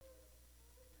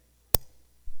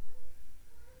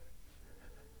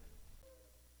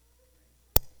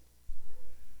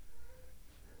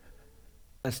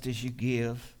Blessed as you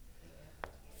give.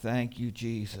 Thank you,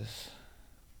 Jesus.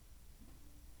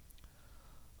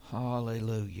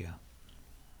 Hallelujah.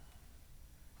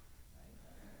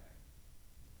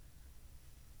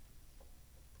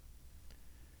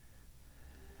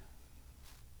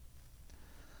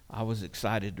 I was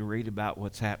excited to read about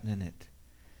what's happening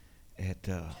at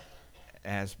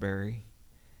Asbury,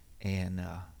 and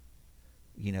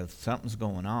something's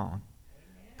going on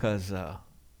because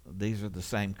these are the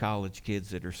same college kids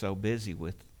that are so busy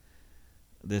with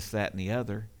this, that, and the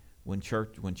other. When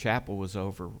chapel was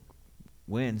over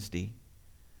Wednesday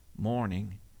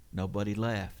morning, nobody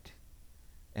left,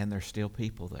 and there's still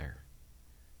people there,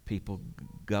 people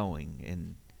going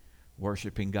and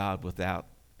worshiping God without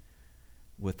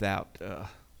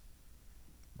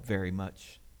very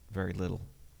little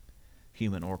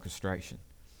human orchestration.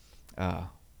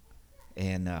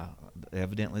 And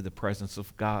evidently the presence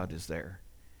of God is there.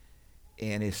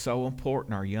 And it's so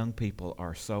important. Our young people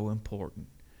are so important.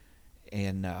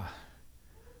 And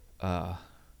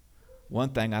one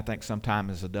thing I think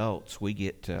sometimes as adults, we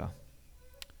get too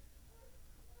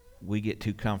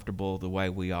comfortable the way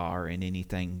we are, and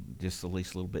anything just the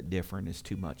least little bit different is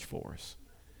too much for us.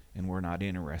 And we're not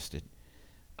interested.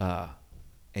 And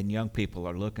young people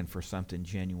are looking for something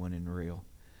genuine and real.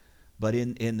 But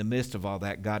in the midst of all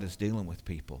that, God is dealing with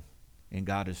people. And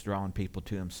God is drawing people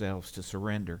to Himself to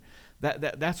surrender.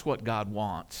 That's what God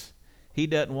wants. He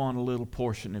doesn't want a little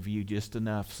portion of you, just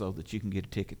enough so that you can get a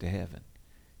ticket to heaven.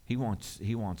 He wants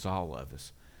all of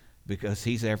us, because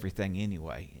He's everything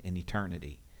anyway in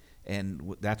eternity.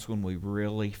 And that's when we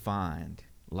really find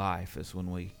life, is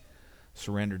when we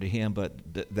surrender to Him. But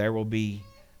there will be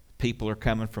people are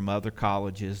coming from other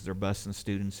colleges. They're busing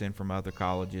students in from other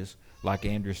colleges. Like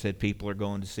Andrew said, people are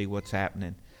going to see what's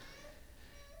happening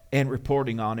and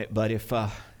reporting on it. But if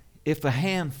a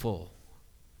handful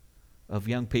of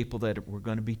young people that were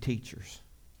going to be teachers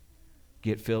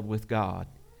get filled with God,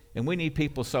 and we need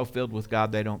people so filled with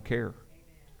God they don't care.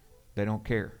 They don't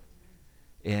care.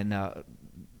 And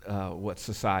what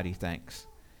society thinks.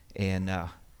 And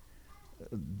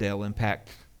they'll impact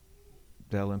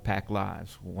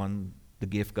lives. The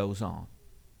gift goes on.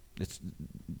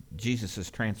 Jesus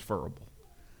is transferable.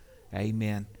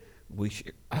 Amen.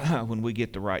 When we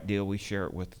get the right deal, we share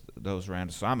it with those around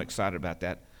us. So I'm excited about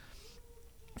that.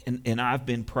 And I've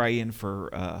been praying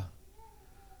for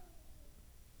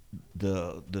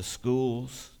the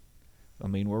schools. I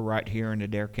mean, we're right here in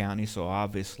Adair County, so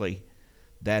obviously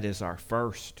that is our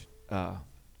first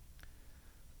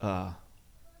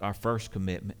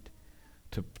commitment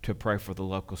to pray for the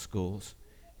local schools.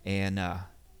 And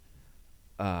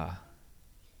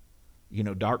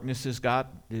darkness has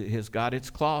got its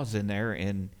claws in there,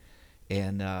 and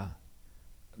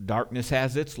darkness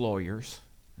has its lawyers.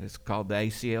 It's called the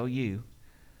ACLU,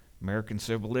 American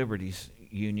Civil Liberties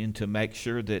Union, to make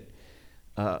sure that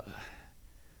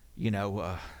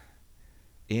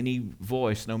any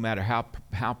voice, no matter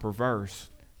how perverse,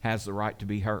 has the right to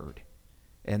be heard.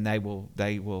 And they will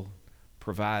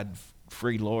provide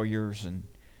free lawyers, and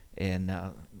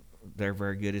they're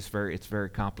very good. It's very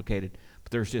complicated,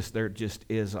 but there just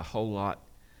is a whole lot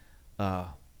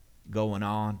going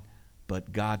on.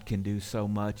 But God can do so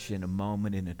much in a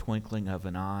moment, in a twinkling of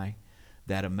an eye,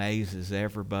 that amazes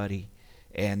everybody,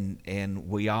 and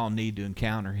we all need to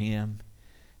encounter Him.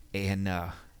 And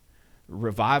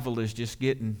revival is just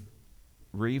getting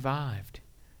revived.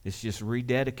 It's just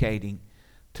rededicating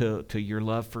to your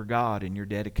love for God and your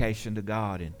dedication to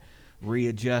God, and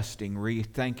readjusting,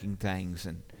 rethinking things.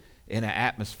 And in an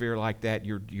atmosphere like that,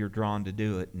 you're drawn to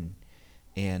do it.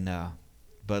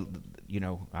 But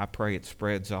I pray it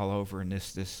spreads all over. And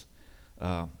this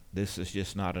is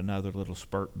just not another little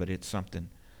spurt, but it's something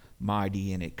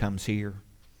mighty, and it comes here.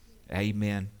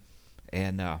 Amen.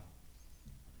 And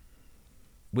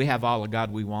we have all the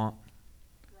God we want.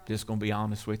 Just going to be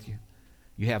honest with you.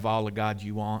 You have all the God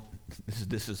you want.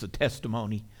 This is a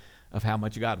testimony of how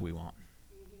much God we want.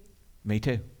 Me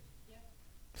too.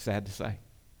 Sad to say.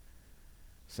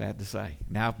 Sad to say.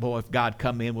 Now, boy, if God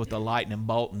come in with a lightning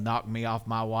bolt and knock me off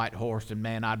my white horse, and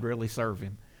man, I'd really serve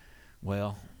Him.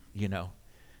 Well,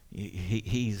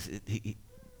 He's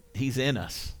in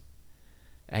us.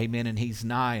 Amen. And He's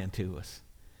nigh unto us.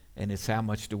 And it's how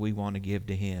much do we want to give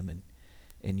to Him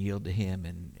and yield to Him.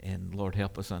 And Lord,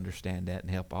 help us understand that, and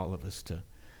help all of us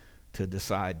to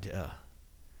decide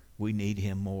we need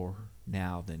Him more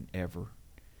now than ever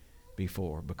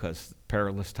before, because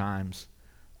perilous times,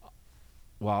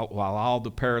 while all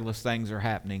the perilous things are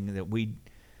happening, that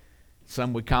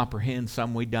some we comprehend,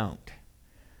 some we don't,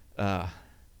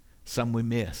 some we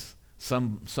miss,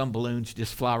 Some balloons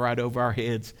just fly right over our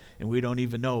heads, and we don't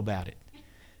even know about it.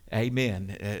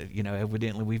 Amen.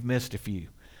 Evidently we've missed a few.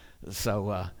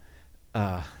 So,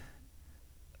 but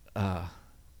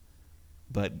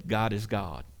God is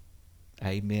God.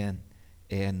 Amen.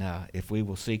 And if we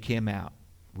will seek Him out,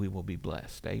 we will be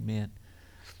blessed. Amen.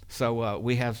 So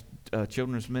we have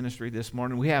children's ministry this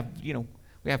morning. We have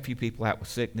a few people out with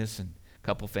sickness and a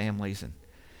couple families,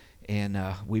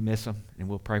 and we miss them, and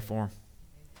we'll pray for them.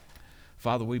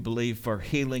 Father, we believe for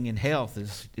healing and health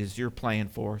is your plan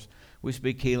for us. We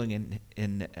speak healing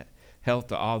and health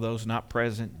to all those not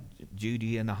present,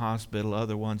 Judy in the hospital,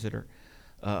 other ones that are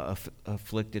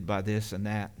afflicted by this and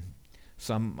that,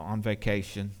 some on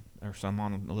vacation or some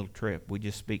on a little trip. We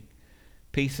just speak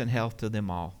peace and health to them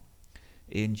all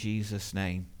in Jesus'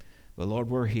 name. But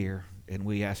Lord, we're here, and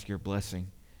we ask your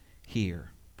blessing here.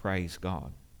 Praise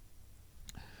God.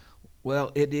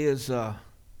 Well, it is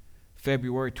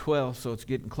February 12th, so it's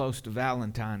getting close to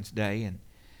Valentine's Day,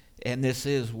 and this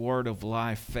is Word of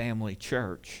Life Family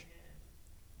Church.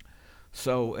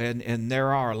 So, and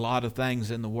there are a lot of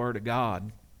things in the Word of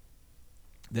God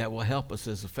that will help us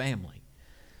as a family,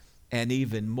 and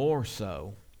even more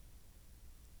so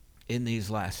in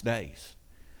these last days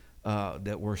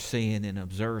that we're seeing and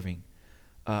observing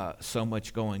so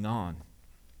much going on.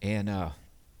 And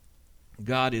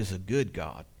God is a good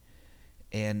God,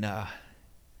 and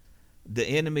the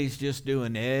enemy's just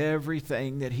doing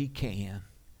everything that he can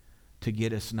to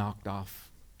get us knocked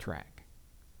off track,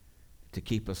 to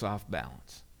keep us off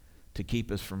balance, to keep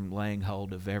us from laying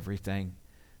hold of everything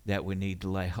that we need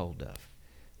to lay hold of.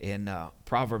 And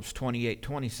Proverbs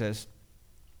 28:20 says,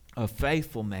 a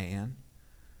faithful man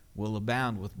will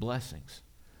abound with blessings.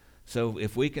 So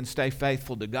if we can stay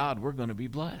faithful to God, we're going to be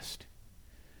blessed.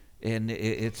 And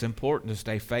it's important to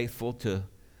stay faithful to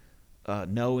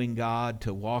knowing God,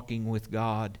 to walking with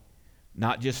God,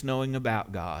 not just knowing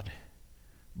about God,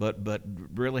 but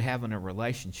really having a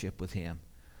relationship with Him,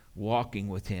 walking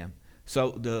with Him.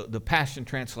 So the Passion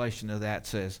Translation of that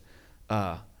says,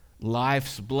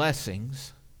 life's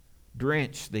blessings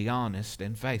drench the honest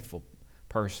and faithful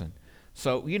person.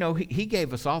 So, He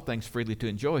gave us all things freely to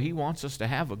enjoy. He wants us to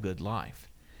have a good life.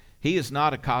 He is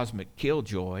not a cosmic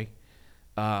killjoy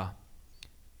that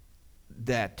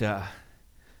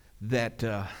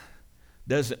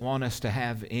doesn't want us to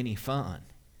have any fun.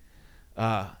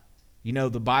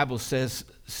 The Bible says,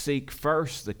 seek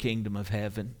first the kingdom of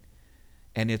heaven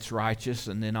and its righteous,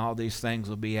 and then all these things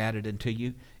will be added unto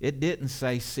you. It didn't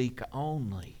say seek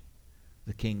only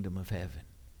the kingdom of heaven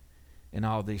and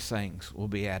all these things will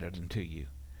be added unto you.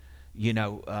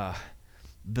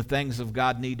 The things of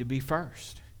God need to be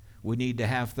first. We need to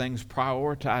have things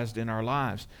prioritized in our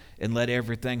lives and let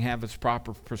everything have its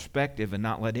proper perspective and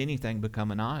not let anything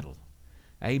become an idol.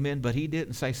 Amen. But He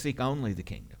didn't say seek only the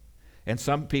kingdom. And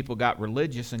some people got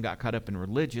religious and got caught up in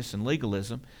religious and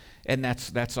legalism, and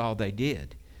that's all they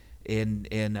did. And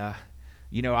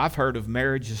I've heard of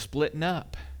marriages splitting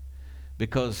up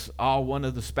because all one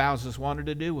of the spouses wanted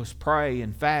to do was pray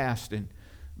and fast and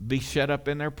be shut up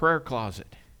in their prayer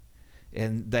closet,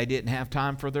 and they didn't have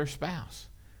time for their spouse.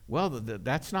 Well,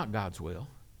 that's not God's will.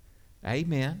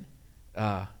 Amen.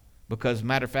 Because,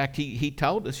 matter of fact, he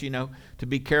told us, to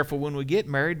be careful when we get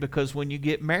married, because when you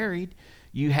get married,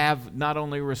 you have not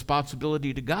only a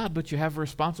responsibility to God, but you have a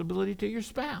responsibility to your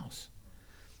spouse.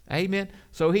 Amen.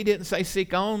 So He didn't say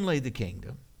seek only the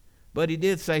kingdom, but He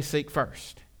did say seek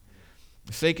first.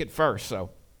 Seek it first. So,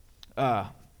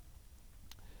 God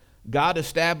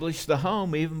established the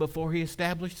home even before He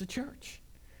established the church.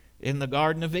 In the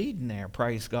Garden of Eden there,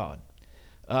 praise God.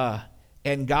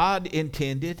 And God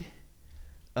intended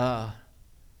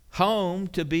home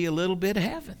to be a little bit of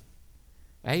heaven.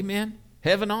 Amen.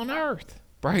 Heaven on earth.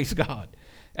 Praise God.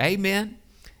 Amen.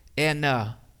 And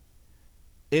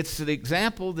it's the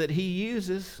example that He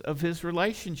uses of His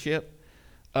relationship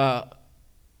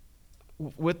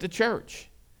with the church.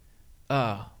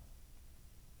 The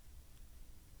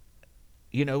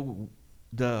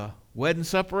wedding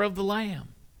supper of the Lamb.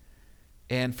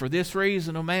 And for this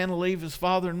reason, a man will leave his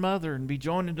father and mother and be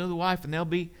joined unto the wife, and they'll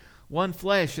be one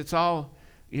flesh. It's all,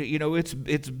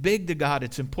 it's big to God.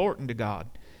 It's important to God.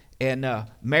 And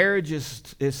marriage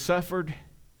is suffered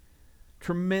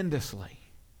tremendously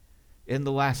in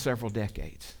the last several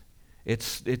decades.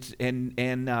 If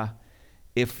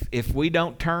we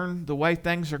don't turn the way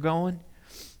things are going,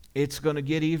 it's going to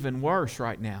get even worse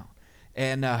right now.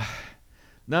 And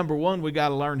number one, we got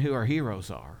to learn who our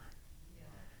heroes are.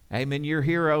 Amen. Your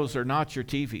heroes are not your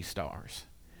TV stars.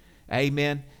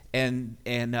 Amen. And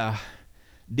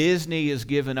Disney is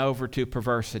given over to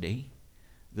perversity,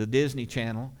 the Disney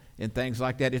Channel, and things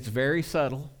like that. It's very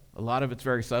subtle. A lot of it's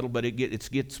very subtle, but it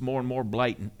gets more and more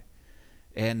blatant.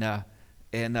 And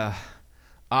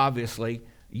obviously,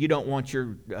 you don't want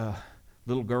your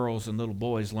little girls and little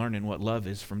boys learning what love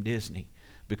is from Disney,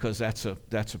 because that's a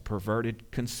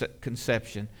perverted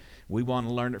conception. We want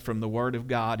to learn it from the Word of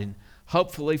God, and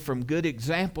hopefully from good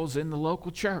examples in the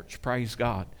local church, praise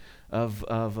God, of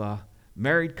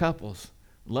married couples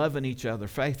loving each other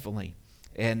faithfully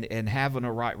and having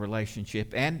a right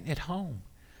relationship, and at home,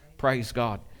 praise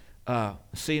God,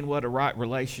 seeing what a right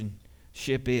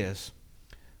relationship is.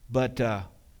 But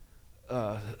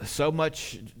so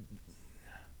much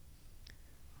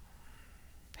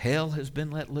hell has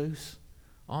been let loose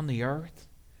on the earth.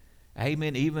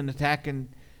 Amen. Even attacking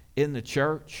in the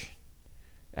church.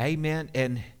 Amen.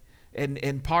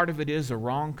 And part of it is a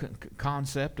wrong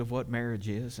concept of what marriage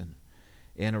is,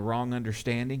 and a wrong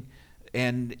understanding.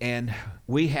 And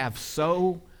we have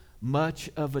so much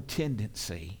of a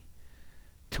tendency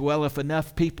to, well, if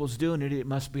enough people's doing it, it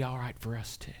must be all right for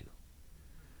us too.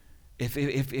 If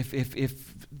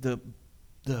the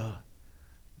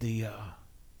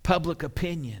public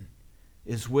opinion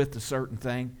is with a certain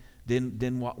thing,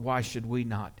 then why should we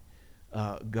not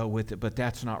go with it? But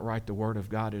that's not right. The Word of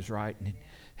God is right, and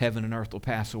heaven and earth will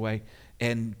pass away.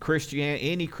 And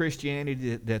any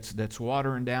Christianity that's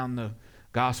watering down the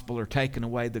gospel or taking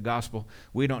away the gospel,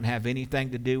 we don't have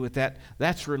anything to do with that.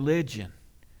 That's religion.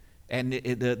 And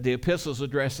the epistles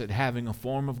address it, having a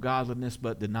form of godliness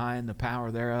but denying the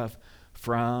power thereof.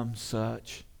 From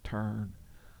such turn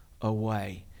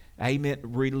away. Amen.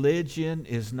 Religion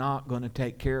is not going to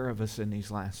take care of us in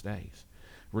these last days.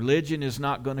 Religion is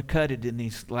not going to cut it in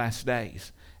these last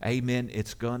days. Amen.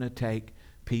 It's going to take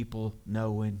people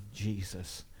knowing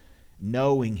Jesus.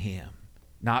 Knowing Him.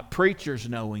 Not preachers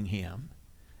knowing Him.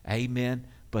 Amen.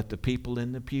 But the people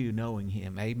in the pew knowing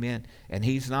Him. Amen. And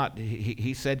He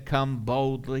said, come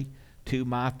boldly to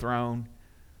my throne,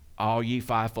 all ye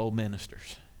fivefold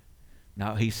ministers.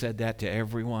 Now, He said that to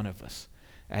every one of us.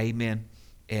 Amen.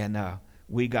 And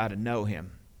we got to know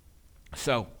Him.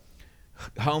 So,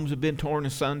 homes have been torn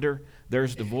asunder.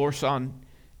 There's divorce on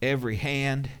every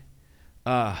hand.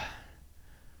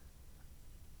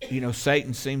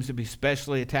 Satan seems to be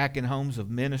specially attacking homes of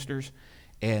ministers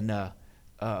and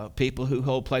people who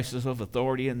hold places of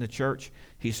authority in the church.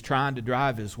 He's trying to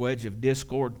drive his wedge of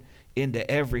discord into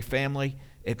every family,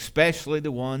 especially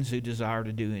the ones who desire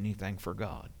to do anything for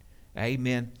God.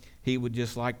 Amen. He would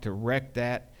just like to wreck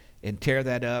that and tear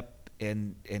that up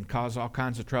and cause all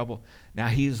kinds of trouble. Now,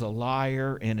 he's a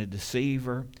liar and a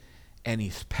deceiver, and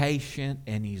he's patient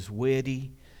and he's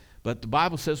witty. But the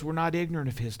Bible says we're not ignorant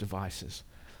of his devices.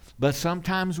 But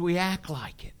sometimes we act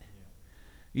like it.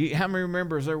 How many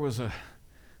remembers there was a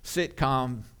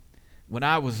sitcom when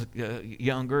I was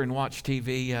younger and watched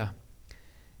TV,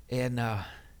 and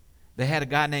they had a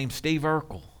guy named Steve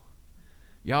Urkel.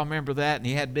 Y'all remember that? And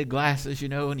he had big glasses,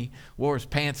 and he wore his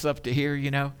pants up to here, and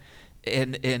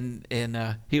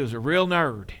he was a real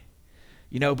nerd,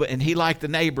 and he liked the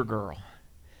neighbor girl.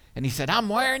 And he said, I'm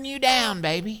wearing you down,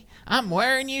 baby. I'm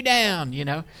wearing you down,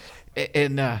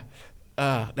 And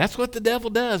that's what the devil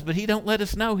does, but he don't let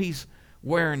us know he's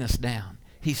wearing us down.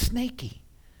 He's sneaky.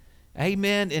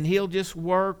 Amen. And he'll just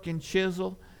work and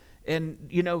chisel. And,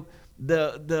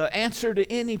 the answer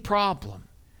to any problem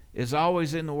is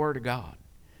always in the Word of God.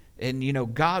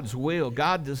 And, God's will.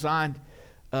 God designed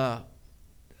the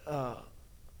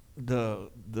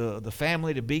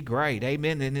family to be great.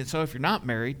 Amen. And so if you're not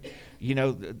married,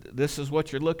 this is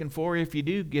what you're looking for if you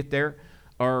do get there.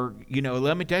 Or,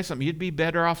 let me tell you something. You'd be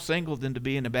better off single than to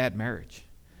be in a bad marriage.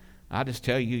 I just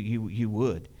tell you, you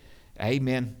would.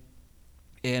 Amen.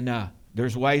 And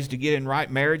there's ways to get in right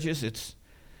marriages.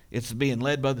 It's being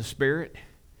led by the Spirit.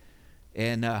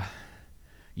 And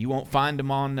you won't find them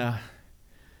on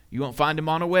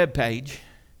a web page.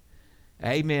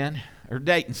 Amen. Or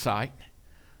dating site.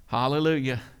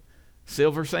 Hallelujah.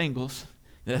 Silver singles.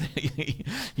 They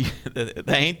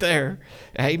ain't there.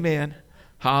 Amen.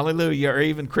 Hallelujah. Or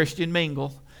even Christian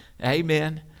Mingle.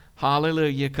 Amen.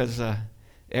 Hallelujah. Because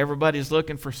everybody's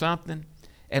looking for something.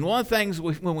 And one of the things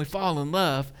when we fall in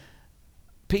love,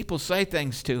 people say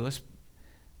things to us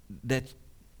that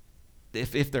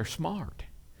if they're smart.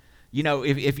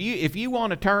 If you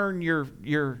want to turn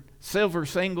your silver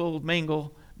single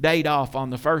mingle date off on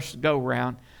the first go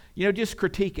round, just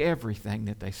critique everything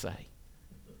that they say.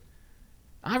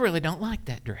 I really don't like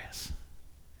that dress.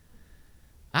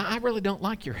 I really don't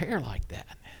like your hair like that.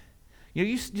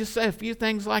 You just say a few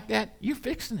things like that, you're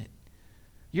fixing it.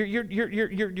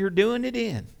 You're doing it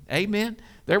in. Amen.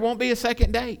 There won't be a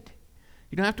second date.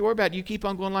 You don't have to worry about it. You keep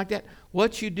on going like that.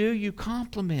 What you do, you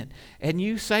compliment. And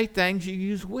you say things, you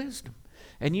use wisdom.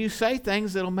 And you say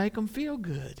things that'll make them feel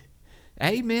good.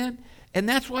 Amen. And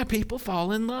that's why people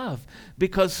fall in love.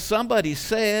 Because somebody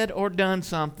said or done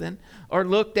something or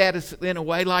looked at us in a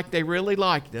way like they really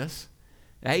liked us.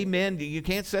 Amen. You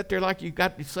can't sit there like you're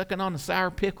sucking on a sour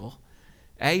pickle.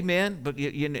 Amen. But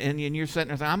and you're sitting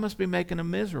there saying, I must be making them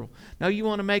miserable. No, you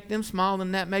want to make them smile,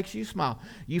 and that makes you smile.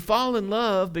 You fall in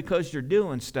love because you're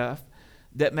doing stuff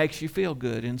that makes you feel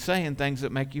good and saying things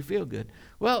that make you feel good.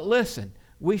 Well, listen,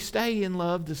 we stay in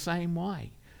love the same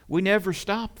way. We never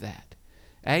stop that.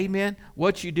 Amen.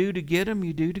 What you do to get them,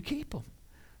 you do to keep them.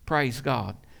 Praise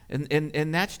God.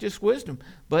 And that's just wisdom.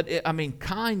 But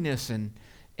kindness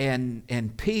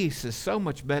and peace is so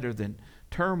much better than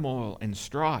turmoil and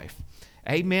strife.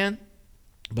 Amen.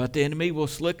 But the enemy will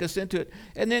slick us into it.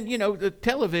 And then, the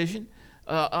television,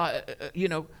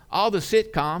 all the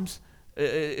sitcoms,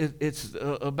 it's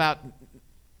about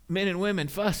men and women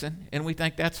fussing, and we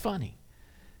think that's funny.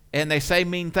 And they say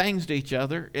mean things to each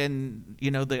other, and,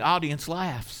 the audience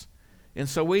laughs. And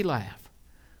so we laugh.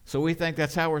 So we think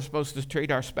that's how we're supposed to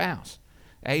treat our spouse.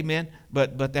 Amen.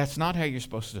 But that's not how you're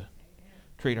supposed to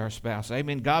treat our spouse.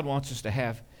 Amen. God wants us to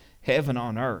have heaven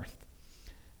on earth.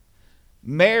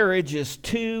 Marriage is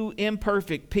two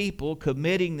imperfect people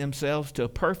committing themselves to a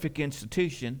perfect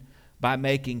institution by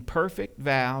making perfect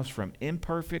vows from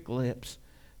imperfect lips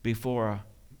before a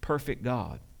perfect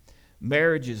God.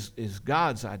 Marriage is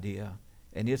God's idea,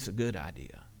 and it's a good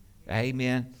idea.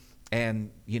 Amen.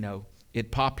 And,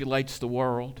 it populates the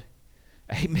world.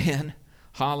 Amen.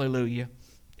 Hallelujah.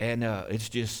 And it's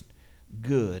just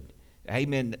good.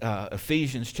 Amen.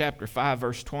 Ephesians chapter 5,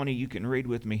 verse 20, you can read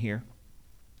with me here.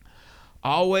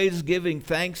 Always giving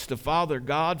thanks to Father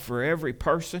God for every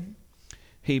person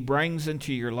He brings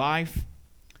into your life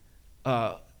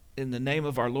in the name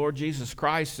of our Lord Jesus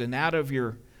Christ, and out of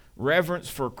your reverence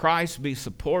for Christ, be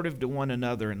supportive to one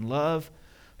another in love.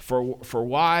 For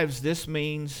wives, this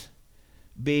means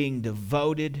being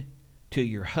devoted to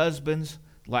your husbands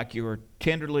like you are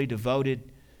tenderly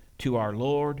devoted to our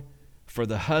Lord. For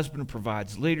the husband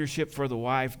provides leadership for the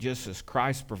wife, just as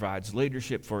Christ provides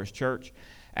leadership for His church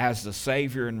as the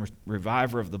Savior and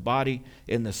reviver of the body.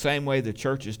 In the same way the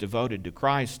church is devoted to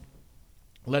Christ,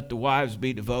 let the wives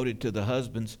be devoted to the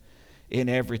husbands in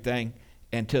everything.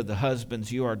 And to the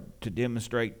husbands, you are to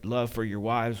demonstrate love for your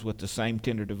wives with the same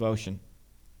tender devotion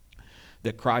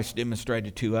that Christ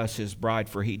demonstrated to us, His bride,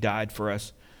 for He died for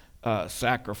us,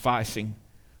 sacrificing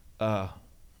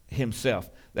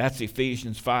Himself. That's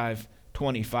Ephesians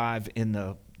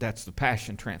 5:25 that's the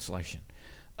Passion Translation.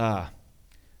 But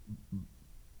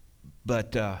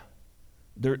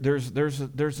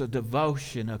there's a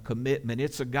devotion, a commitment.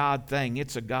 It's a God thing.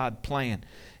 It's a God plan.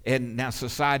 And now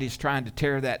society's trying to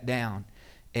tear that down.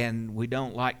 And we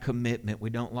don't like commitment. We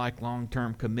don't like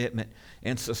long-term commitment.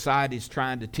 And society's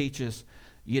trying to teach us,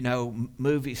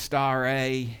 movie star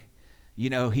A,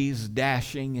 he's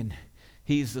dashing and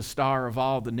he's the star of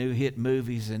all the new hit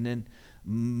movies. And then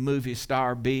movie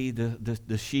star B,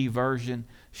 the she version,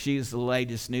 she's the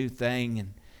latest new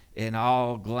thing, and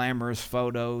all glamorous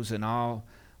photos and all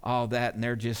that. And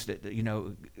they're just,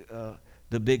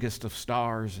 the biggest of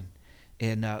stars.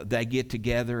 And they get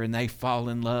together and they fall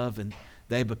in love and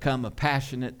they become a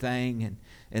passionate thing,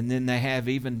 and then they have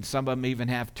some of them even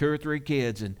have 2 or 3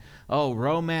 kids, and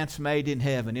romance made in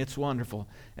heaven. It's wonderful.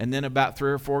 And then about 3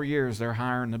 or 4 years, they're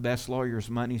hiring the best lawyers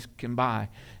money can buy,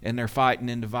 and they're fighting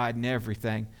and dividing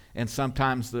everything. And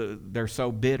sometimes they're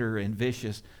so bitter and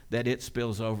vicious that it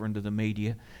spills over into the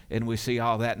media, and we see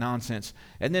all that nonsense.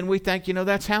 And then we think,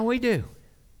 that's how we do.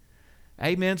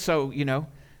 Amen. So,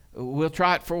 we'll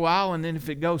try it for a while, and then if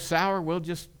it goes sour, we'll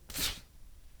just...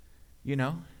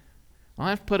 I'll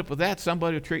have to put up with that.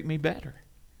 Somebody will treat me better.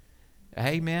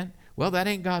 Amen. Well, that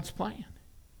ain't God's plan.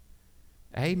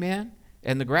 Amen.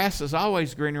 And the grass is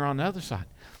always greener on the other side.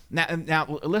 Now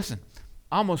listen,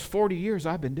 almost 40 years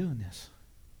I've been doing this.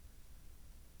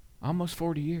 Almost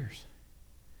 40 years.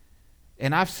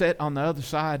 And I've sat on the other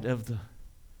side of the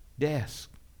desk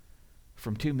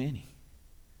from too many.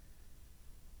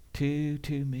 Too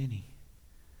many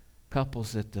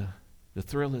couples that the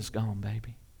thrill is gone,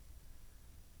 baby.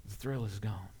 The thrill is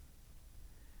gone.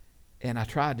 And I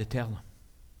tried to tell them.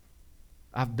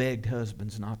 I've begged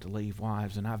husbands not to leave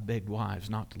wives, and I've begged wives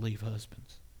not to leave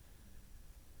husbands.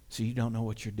 So you don't know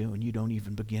what you're doing. You don't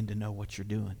even begin to know what you're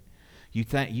doing. You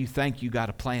think you got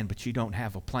a plan, but you don't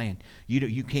have a plan.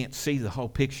 You can't see the whole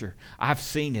picture. I've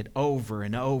seen it over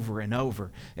and over and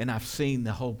over, and I've seen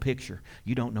the whole picture.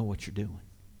 You don't know what you're doing.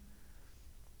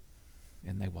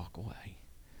 And they walk away.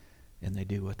 and they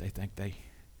do what they think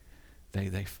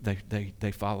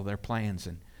they follow their plans.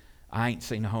 And I ain't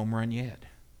seen a home run yet.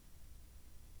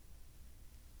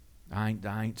 I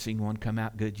ain't seen one come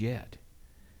out good yet.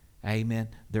 Amen.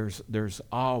 There's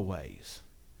always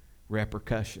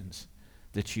repercussions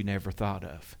that you never thought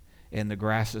of. And the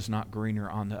grass is not greener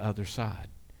on the other side.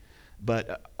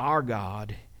 But our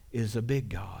God is a big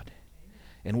God.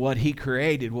 And what He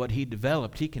created, what He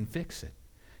developed, He can fix it.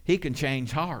 He can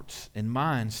change hearts and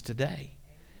minds today.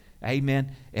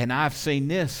 Amen. And I've seen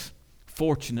this,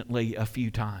 fortunately, a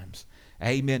few times.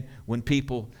 Amen. When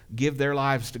people give their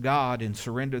lives to God and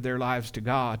surrender their lives to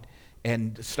God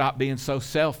and stop being so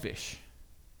selfish.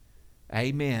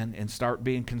 Amen. And start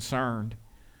being concerned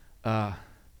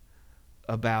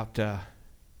about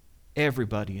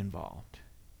everybody involved.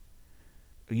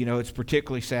 You know, it's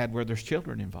particularly sad where there's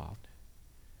children involved.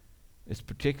 It's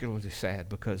particularly sad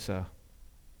because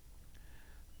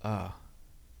they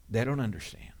don't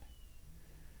understand.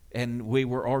 And we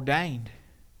were ordained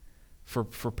for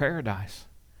paradise,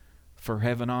 for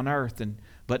heaven on earth.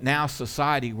 But now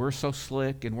society, we're so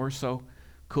slick and we're so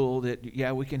cool that,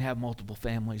 yeah, we can have multiple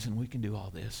families and we can do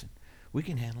all this. And we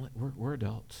can handle it. We're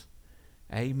adults.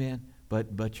 Amen.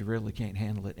 But you really can't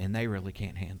handle it, and they really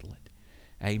can't handle it.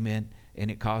 Amen. And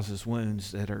it causes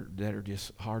wounds that are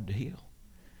just hard to heal.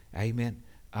 Amen.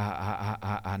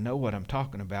 I know what I'm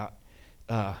talking about.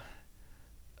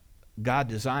 God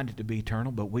designed it to be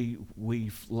eternal, but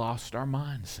we've lost our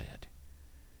mindset.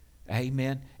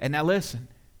 Amen. And now listen,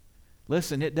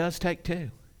 it does take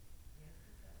two.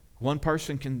 One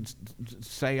person can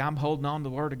say, I'm holding on to the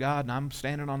Word of God and I'm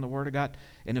standing on the Word of God.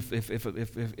 And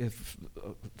if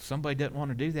somebody doesn't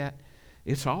want to do that,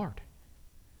 it's hard.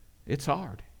 It's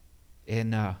hard.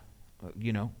 And,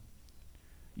 you know,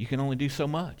 you can only do so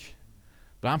much.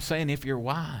 But I'm saying if you're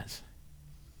wise,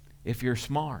 if you're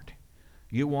smart,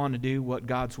 you want to do what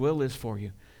God's will is for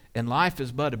you. And life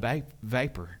is but a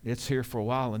vapor. It's here for a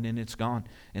while and then it's gone.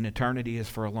 And eternity is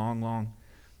for a long, long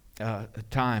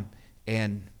time.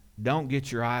 And don't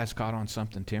get your eyes caught on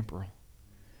something temporal.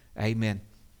 Amen.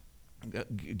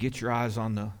 Get your eyes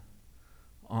on the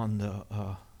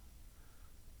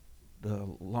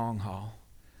long haul.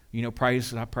 You know,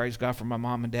 I praise God for my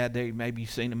mom and dad. They maybe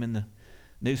you've seen them in the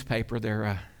newspaper.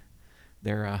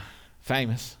 They're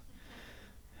famous.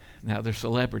 Now they're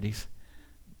celebrities.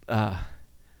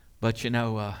 But you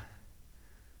know,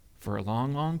 for a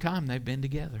long, long time they've been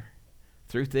together,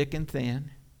 through thick and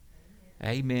thin.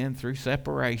 Amen. Through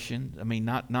separation. I mean,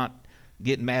 not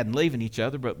getting mad and leaving each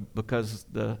other, but because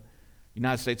the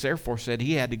United States Air Force said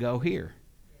he had to go here,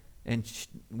 and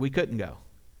we couldn't go.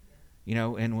 You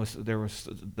know, and there was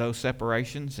those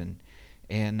separations,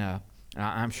 and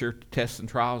I'm sure tests and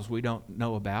trials we don't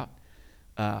know about,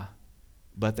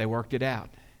 but they worked it out.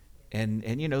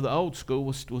 And you know, the old school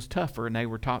was tougher, and they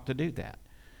were taught to do that.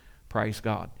 Praise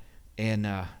God. And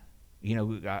you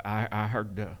know, I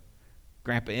heard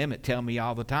Grandpa Emmett tell me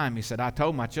all the time. He said, I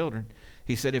told my children,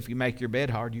 he said, if you make your bed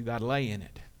hard, you got to lay in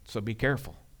it. So be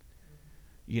careful.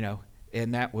 You know,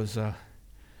 and that was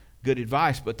good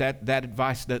advice, but that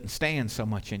advice doesn't stand so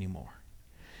much anymore.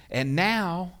 And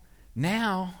now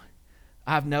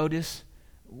I've noticed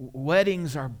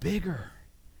weddings are bigger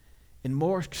and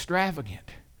more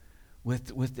extravagant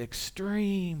with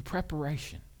extreme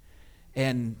preparation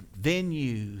and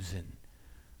venues and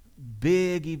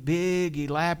big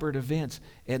elaborate events,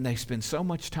 and they spend so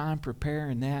much time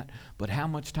preparing that, but how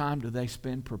much time do they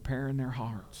spend preparing their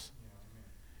hearts?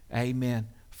 Amen.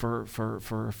 For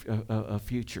a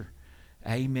future.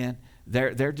 Amen.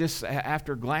 They're just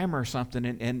after glamour or something,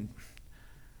 and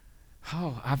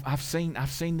I've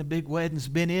seen the big weddings,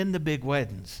 been in the big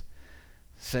weddings.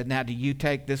 Said, now do you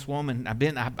take this woman?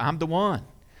 I'm the one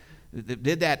that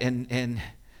did that, and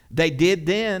they did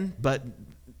then, but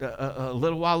a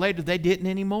little while later they didn't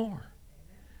anymore.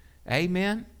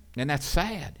 Amen. And that's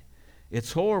sad.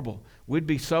 It's horrible. We'd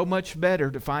be so much better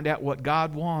to find out what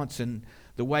God wants and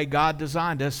the way God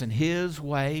designed us, and His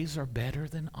ways are better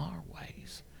than our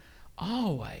ways.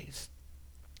 Always.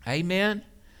 Amen.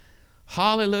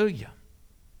 Hallelujah.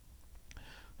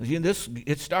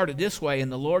 It started this way,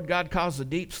 and the Lord God caused a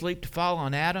deep sleep to fall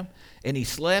on Adam, and he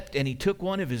slept, and he took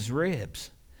one of his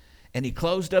ribs, and he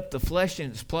closed up the flesh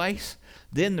in its place.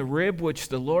 Then the rib which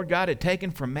the Lord God had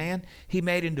taken from man, he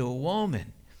made into a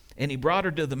woman, and he brought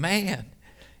her to the man.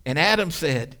 And Adam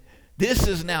said, this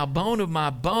is now bone of my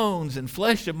bones and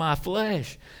flesh of my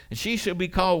flesh, and she shall be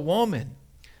called woman,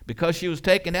 because she was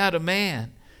taken out of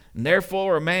man. And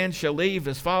therefore a man shall leave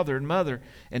his father and mother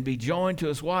and be joined to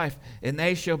his wife, and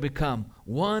they shall become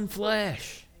one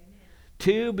flesh. Amen.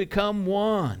 Two become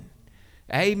one.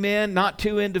 Amen. Not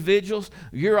two individuals.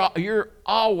 You're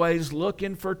always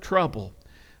looking for trouble.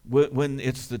 When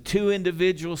it's the two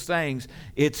individuals things,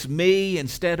 it's me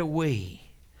instead of we.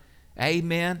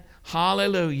 Amen.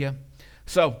 Hallelujah.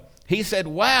 So he said,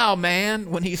 wow, man,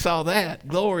 when he saw that.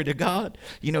 Glory to God.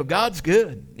 God's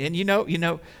good. And you know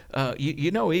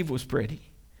Eve was pretty.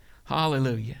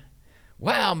 Hallelujah.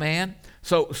 Wow, man.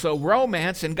 So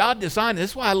romance, and God designed it.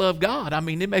 That's why I love God. I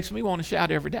mean, it makes me want to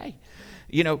shout every day.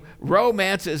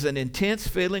 Romance is an intense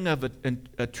feeling of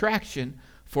attraction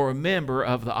for a member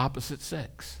of the opposite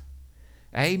sex.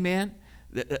 Amen.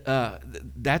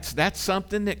 That's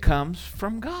something that comes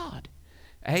from God.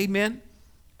 Amen.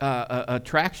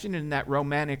 Attraction and that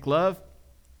romantic love.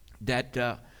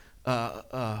 That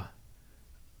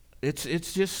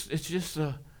it's just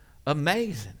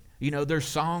amazing. There's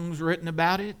songs written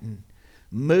about it and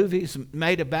movies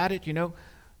made about it.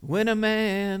 When a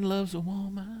man loves a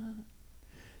woman.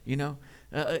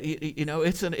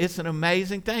 It's an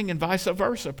amazing thing, and vice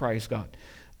versa. Praise God.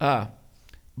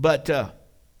 But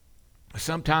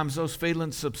sometimes those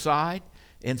feelings subside,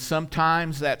 and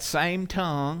sometimes that same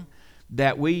tongue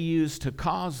that we use to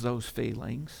cause those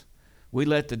feelings, we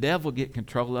let the devil get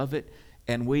control of it,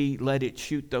 and we let it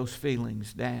shoot those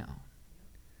feelings down.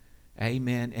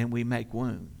 Amen. And we make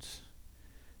wounds.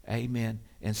 Amen.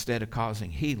 Instead of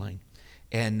causing healing,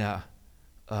 and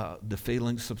the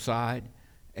feelings subside.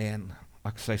 And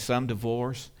like I say, some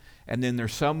divorce, and then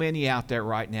there's so many out there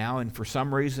right now, and for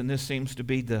some reason this seems to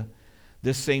be the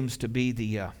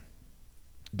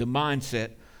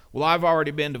mindset. Well, I've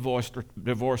already been divorced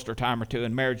a time or two,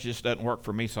 and marriage just doesn't work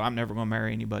for me, so I'm never going to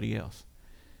marry anybody else.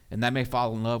 And they may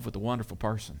fall in love with a wonderful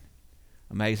person,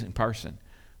 amazing person,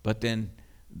 but then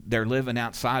they're living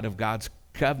outside of God's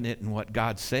covenant and what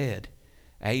God said.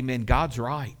 Amen. God's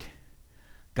right.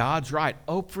 God's right.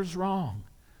 Oprah's wrong.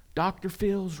 Dr.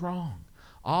 Phil's wrong.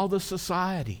 All the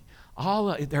society,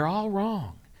 they're all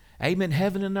wrong. Amen.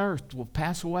 Heaven and earth will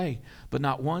pass away, but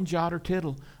not one jot or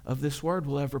tittle of this word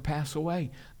will ever pass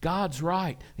away. God's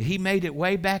right. He made it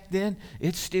way back then.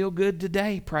 It's still good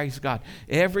today. Praise God.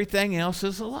 Everything else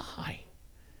is a lie.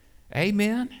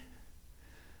 Amen.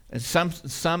 And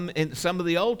some of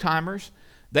the old timers,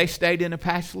 they stayed in a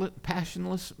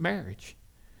passionless marriage.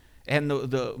 And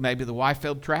maybe the wife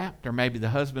felt trapped, or maybe the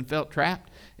husband felt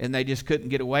trapped, and they just couldn't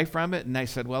get away from it. And they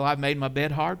said, well, I've made my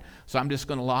bed hard, so I'm just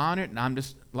going to lie on it, and I'm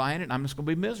just lying in it, and I'm just going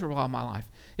to be miserable all my life.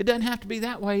 It doesn't have to be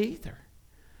that way either.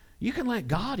 You can let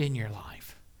God in your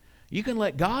life. You can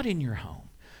let God in your home.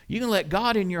 You can let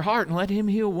God in your heart and let Him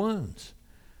heal wounds.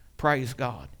 Praise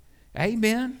God.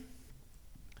 Amen.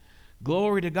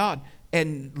 Glory to God.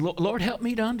 And Lord, help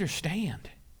me to understand.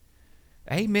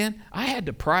 Amen. I had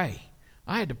to pray.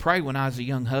 I had to pray when I was a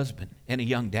young husband and a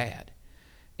young dad.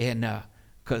 And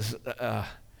because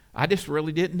I just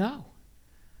really didn't know.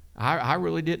 I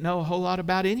really didn't know a whole lot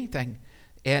about anything.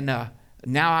 And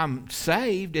now I'm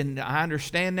saved, and I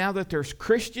understand now that there's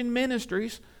Christian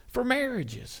ministries for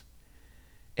marriages.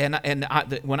 And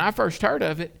when I first heard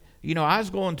of it, I was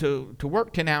going to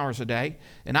work 10 hours a day,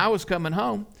 and I was coming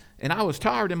home, and I was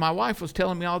tired, and my wife was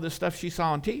telling me all this stuff she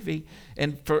saw on TV.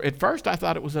 And at first I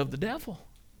thought it was of the devil.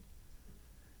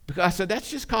 Because I said, that's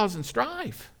just causing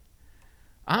strife.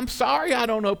 I'm sorry I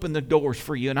don't open the doors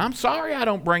for you, and I'm sorry I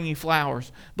don't bring you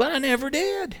flowers, but I never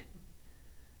did.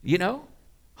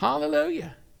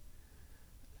 Hallelujah.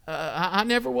 I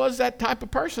never was that type of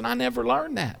person. I never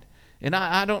learned that. And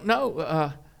I don't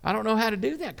know. I don't know how to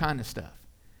do that kind of stuff.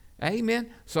 Amen.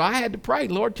 So I had to pray,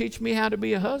 Lord, teach me how to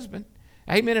be a husband.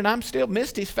 Amen. And I'm still,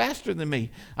 Misty's faster than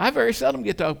me. I very seldom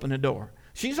get to open the door.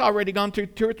 She's already gone through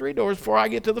 2 or 3 doors before I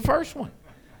get to the first one.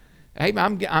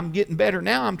 Amen. I'm getting better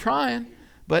now. I'm trying.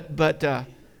 But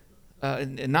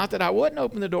not that I wouldn't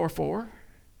open the door for her.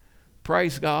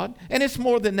 Praise God. And it's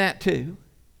more than that too.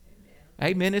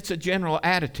 Amen. It's a general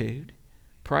attitude.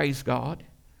 Praise God.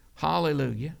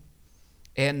 Hallelujah.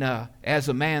 And as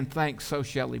a man thinks, so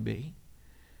shall he be.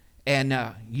 And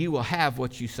you will have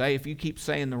what you say. If you keep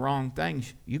saying the wrong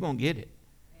things, you're going to get it.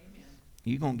 Amen.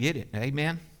 You're going to get it.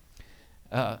 Amen.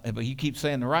 But you keep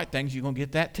saying the right things, you're going to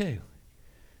get that too.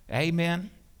 Amen.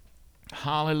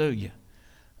 Hallelujah.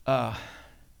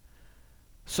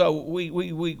 So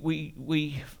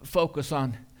we focus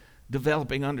on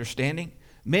developing understanding.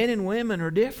 Men and women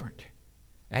are different.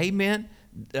 Amen.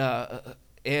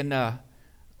 And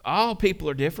all people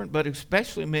are different, but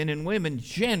especially men and women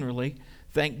generally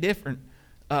think different.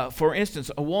 For instance,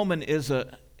 a woman is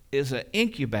an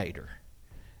incubator.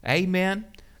 Amen.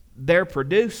 They're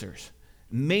producers.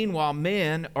 Meanwhile,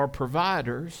 men are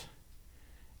providers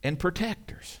and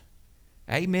protectors.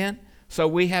 Amen. So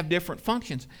we have different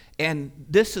functions. And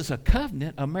this is a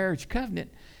covenant, a marriage covenant,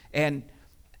 and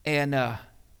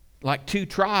like two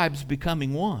tribes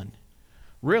becoming one,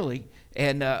 really.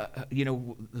 And,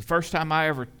 the first time I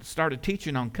ever started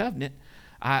teaching on covenant,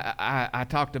 I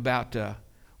talked about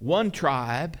one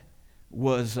tribe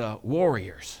was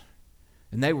warriors.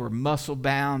 And they were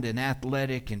muscle-bound and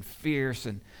athletic and fierce,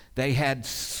 and they had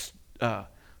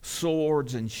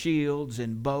swords and shields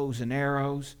and bows and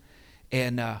arrows,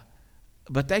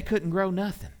 but they couldn't grow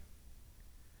nothing.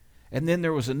 And then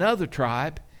there was another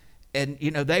tribe, and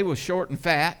they were short and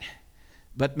fat,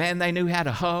 but man, they knew how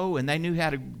to hoe, and they knew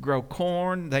how to grow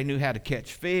corn. They knew how to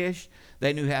catch fish.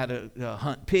 They knew how to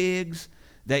hunt pigs.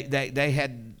 They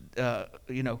had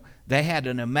they had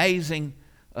an amazing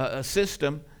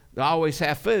system to always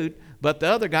have food. But the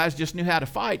other guys just knew how to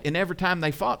fight, and every time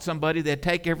they fought somebody, they'd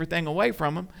take everything away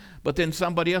from them, but then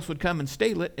somebody else would come and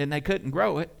steal it, and they couldn't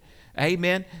grow it.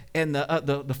 Amen. And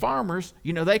the farmers,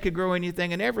 they could grow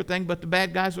anything and everything, but the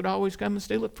bad guys would always come and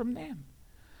steal it from them.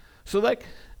 So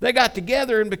they got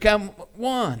together and become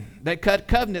one. They cut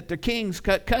covenant. The kings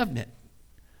cut covenant.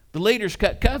 The leaders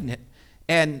cut covenant.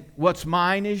 And what's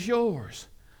mine is yours.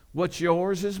 What's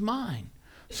yours is mine.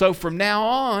 So from now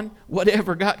on,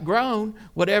 whatever got grown,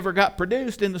 whatever got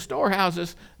produced in the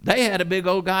storehouses, they had a big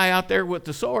old guy out there with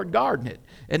the sword guarding it,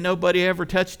 and nobody ever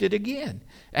touched it again.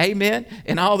 Amen?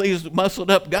 And all these muscled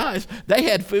up guys, they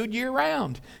had food year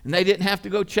round, and they didn't have to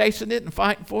go chasing it and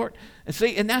fighting for it. And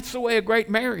see, and that's the way a great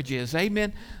marriage is.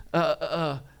 Amen?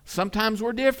 Sometimes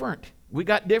we're different. We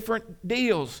got different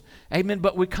deals. Amen?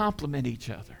 But we complement each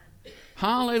other.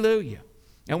 Hallelujah.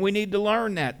 And we need to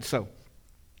learn that. So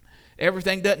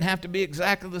everything doesn't have to be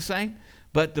exactly the same,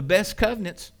 but the best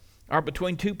covenants are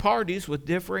between two parties with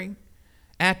differing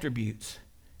attributes.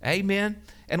 Amen?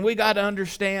 And we got to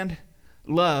understand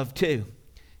love too.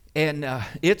 And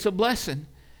it's a blessing,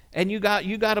 and you got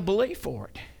to believe for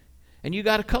it, and you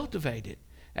got to cultivate it.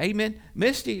 Amen?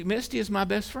 Misty is my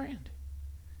best friend.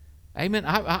 Amen?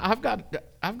 I've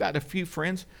got a few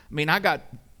friends. I mean, I got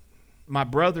my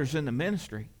brothers in the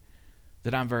ministry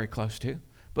that I'm very close to.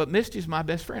 But Misty's my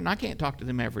best friend. I can't talk to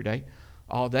them every day,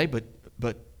 all day, but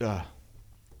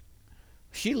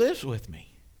she lives with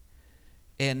me.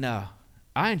 And I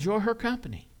enjoy her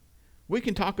company. We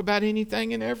can talk about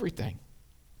anything and everything.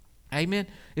 Amen.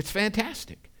 It's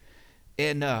fantastic.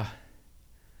 And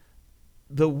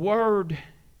the word,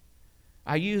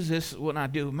 I use this when I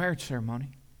do a marriage ceremony.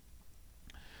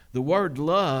 The word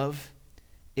love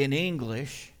in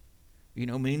English,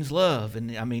 means love.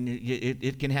 And I mean,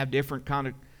 it can have different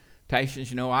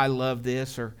connotations. I love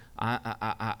this, or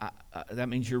that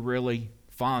means you're really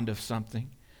fond of something.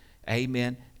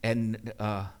 Amen. And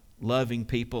loving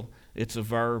people, it's a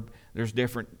verb. There's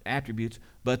different attributes.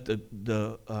 But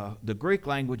the Greek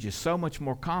language is so much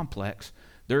more complex.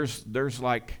 There's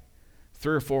like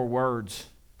 3 or 4 words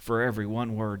for every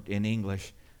one word in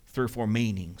English, 3 or 4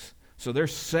 meanings. So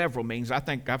there's several meanings. I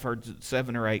think I've heard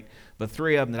 7 or 8, but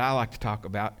 3 of them that I like to talk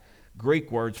about.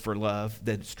 Greek words for love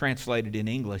that's translated in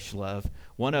English love.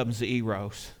 One of them is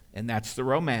eros, and that's the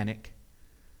romantic.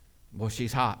 Well,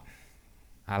 she's hot.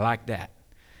 I like that.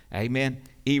 Amen.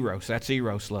 Eros, that's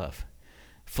eros love.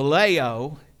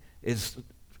 Phileo is,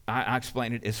 I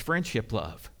explained it, is friendship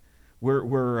love.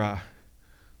 We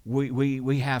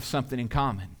have something in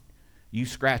common. You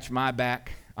scratch my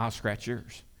back, I'll scratch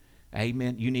yours.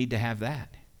 Amen. You need to have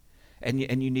that. And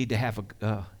you need to have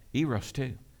a eros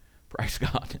too. Praise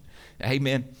God.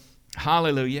 Amen.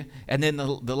 Hallelujah. And then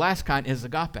the last kind is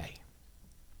agape.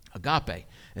 Agape.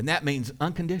 And that means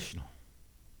unconditional.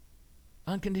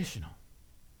 Unconditional.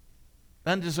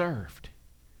 Undeserved.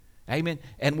 Amen.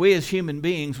 And we as human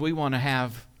beings, we want to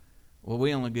have,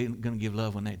 we only going to give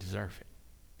love when they deserve it.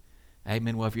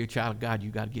 Amen. Well, if you're a child of God,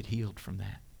 you got to get healed from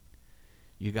that.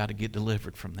 You got to get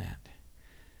delivered from that.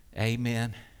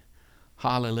 Amen.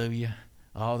 Hallelujah.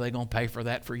 Oh, they're going to pay for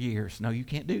that for years. No, you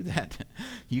can't do that.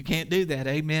 You can't do that.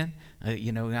 Amen.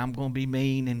 I'm going to be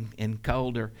mean and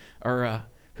cold, or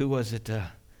who was it?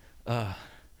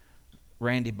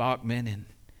 Randy Bachman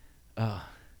and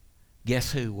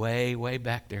guess who? Way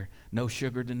back there. No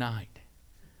Sugar Tonight.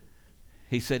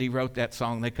 He said he wrote that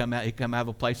song. He come out of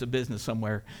a place of business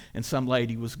somewhere, and some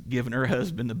lady was giving her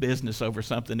husband the business over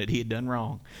something that he had done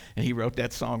wrong. And he wrote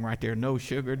that song right there. No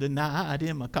sugar tonight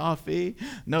in my coffee.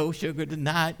 No sugar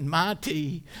tonight in my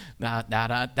tea. Da da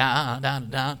da da da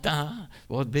da da.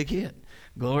 Well, a big hit.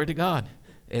 Glory to God.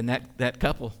 And that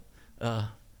couple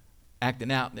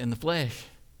acting out in the flesh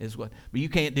is what. But you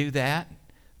can't do that.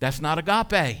 That's not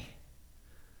agape.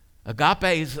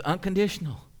 Agape is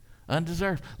unconditional.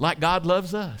 Undeserved, like God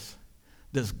loves us.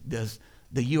 Does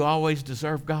Do you always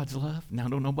deserve God's love? Now,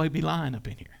 don't nobody be lying up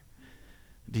in here.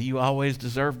 Do you always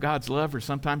deserve God's love, or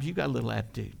sometimes you got a little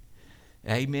attitude?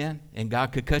 Amen. And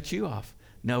God could cut you off.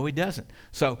 No, he doesn't.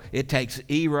 So it takes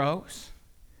eros.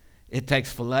 It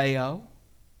takes phileo.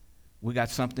 We got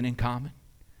something in common.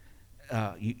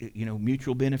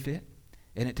 Mutual benefit.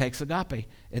 And it takes agape.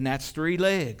 And that's 3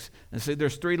 legs. And see,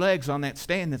 there's 3 legs on that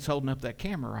stand that's holding up that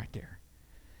camera right there.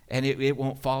 And it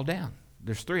won't fall down.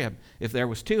 There's 3 of them. If there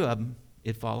was 2 of them,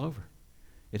 it'd fall over.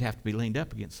 It'd have to be leaned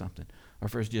up against something. Or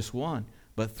if there's just 1.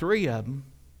 But 3 of them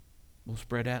will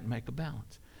spread out and make a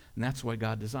balance. And that's the way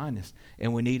God designed this.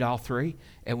 And we need all 3.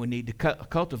 And we need to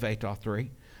cultivate all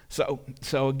 3.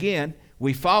 So again,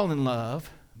 we fall in love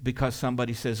because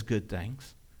somebody says good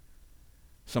things.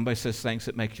 Somebody says things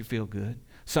that make you feel good.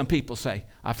 Some people say,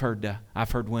 I've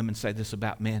heard women say this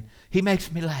about men. He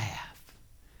makes me laugh.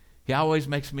 He always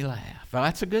makes me laugh. Well,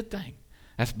 that's a good thing.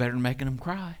 That's better than making them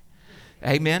cry.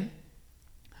 Amen.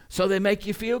 So they make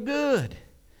you feel good.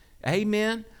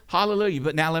 Amen. Hallelujah.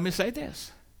 But now let me say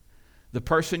this. The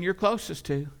person you're closest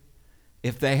to,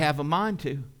 if they have a mind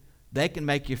to, they can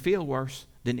make you feel worse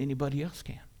than anybody else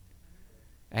can.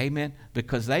 Amen.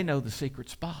 Because they know the secret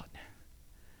spot.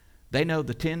 They know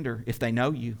the tender, if they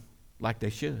know you like they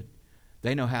should.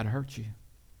 They know how to hurt you.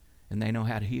 And they know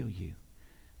how to heal you.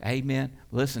 Amen.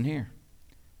 Listen here.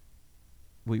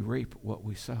 We reap what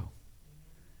we sow.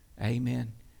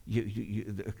 Amen.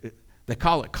 They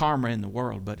call it karma in the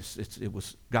world, but it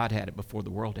was God had it before the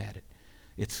world had it.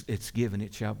 It's given,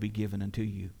 it shall be given unto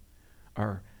you.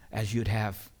 Or as you'd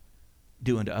have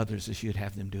do unto others, as you'd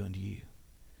have them do unto you.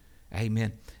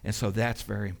 Amen. And so that's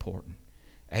very important.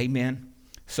 Amen.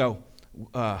 So,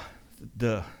 and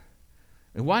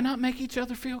why not make each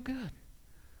other feel good?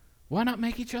 Why not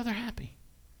make each other happy?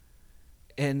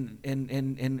 And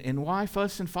why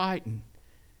fuss and fight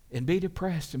and be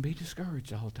depressed and be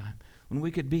discouraged all the time when we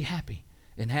could be happy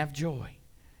and have joy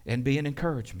and be an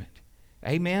encouragement?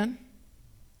 Amen.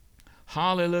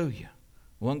 Hallelujah.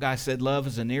 One guy said love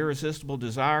is an irresistible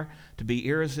desire to be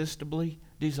irresistibly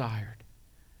desired.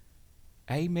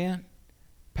 Amen.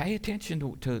 Pay attention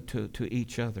to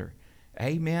each other.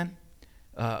 Amen.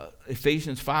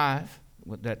 Ephesians 5,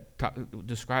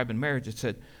 describing marriage, it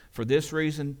said, for this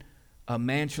reason a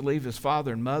man shall leave his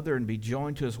father and mother and be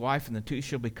joined to his wife, and the two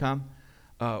shall become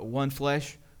one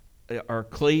flesh, or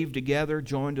cleave together,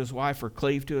 joined to his wife, or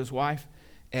cleave to his wife.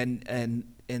 And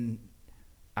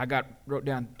I wrote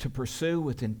down, to pursue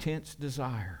with intense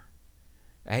desire.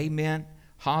 Amen.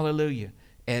 Hallelujah.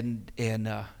 And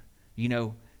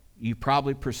you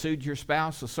probably pursued your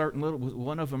spouse a certain little.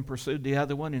 One of them pursued the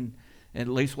other one, and at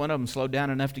least one of them slowed down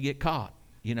enough to get caught.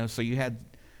 So you had,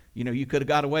 you could have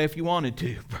got away if you wanted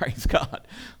to. Praise God.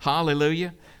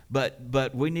 Hallelujah.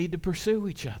 But we need to pursue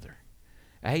each other.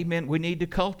 Amen. We need to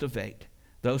cultivate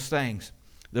those things.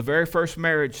 The very first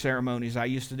marriage ceremonies I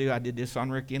used to do, I did this on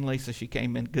Ricky and Lisa. She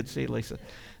came in. Good to see you, Lisa.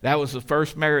 That was the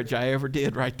first marriage I ever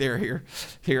did right there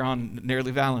here on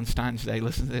nearly Valentine's Day.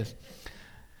 Listen to this.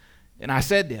 And I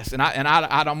said this, and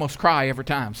I'd almost cry every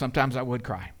time. Sometimes I would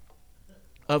cry.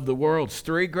 Of the world's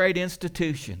 3 great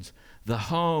institutions, the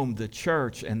home, the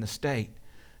church, and the state,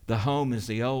 the home is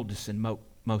the oldest and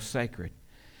most sacred.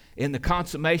 In the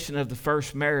consummation of the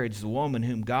first marriage, the woman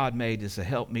whom God made as a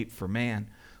helpmeet for man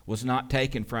was not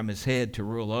taken from his head to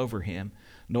rule over him,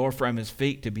 nor from his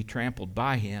feet to be trampled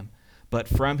by him, but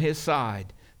from his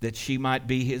side, that she might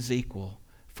be his equal,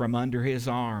 from under his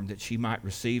arm, that she might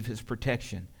receive his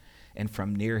protection, and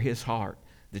from near his heart,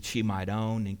 that she might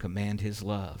own and command his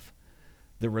love.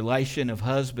 The relation of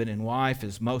husband and wife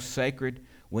is most sacred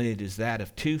when it is that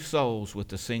of 2 souls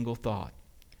with a single thought,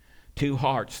 2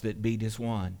 hearts that beat as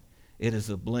one. It is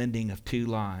the blending of 2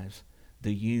 lives,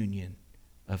 the union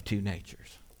of 2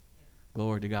 natures.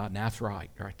 Glory to God. And that's right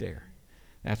there.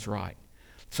 That's right.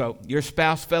 So your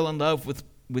spouse fell in love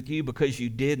with you because you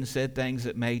did and said things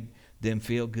that made them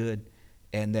feel good,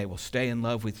 and they will stay in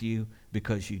love with you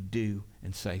because you do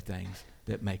and say things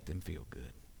that make them feel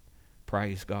good.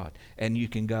 Praise God. And you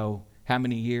can go, how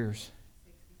many years?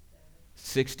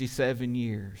 67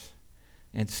 years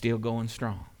and still going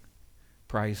strong.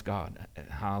 Praise God.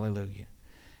 Hallelujah.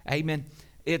 Amen.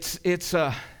 It's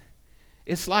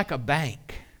like a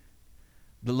bank,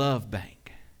 the love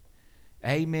bank.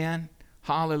 Amen.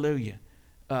 Hallelujah.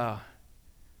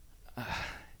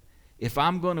 If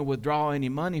I'm going to withdraw any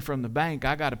money from the bank,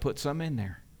 I got to put some in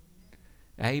there.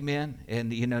 Amen. And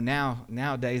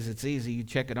nowadays it's easy. You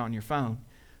check it on your phone,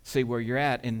 see where you're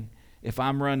at. And if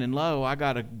I'm running low, I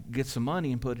got to get some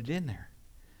money and put it in there.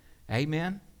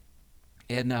 Amen.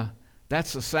 And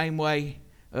that's the same way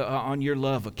on your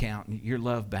love account, your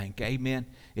love bank. Amen.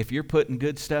 If you're putting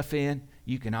good stuff in,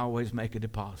 you can always make a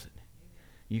deposit.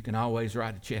 You can always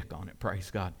write a check on it, praise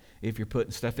God, if you're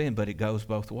putting stuff in, but it goes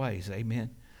both ways. Amen.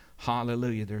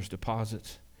 Hallelujah. There's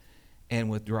deposits and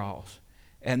withdrawals.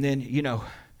 And then,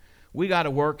 we got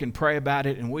to work and pray about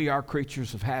it, and we are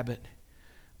creatures of habit.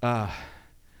 But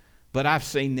I've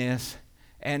seen this,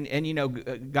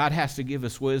 and God has to give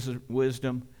us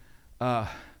wisdom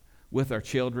with our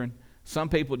children. Some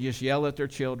people just yell at their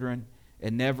children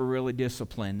and never really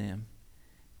discipline them.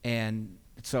 And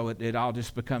so it all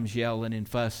just becomes yelling and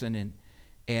fussing,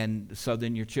 and so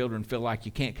then your children feel like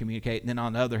you can't communicate. And then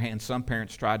on the other hand, some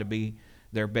parents try to be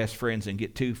their best friends and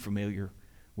get too familiar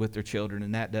with their children,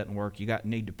 and that doesn't work. You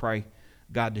need to pray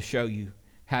God to show you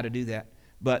how to do that.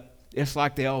 But it's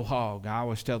like the old hog. I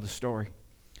always tell the story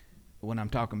when I'm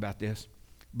talking about this.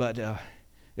 But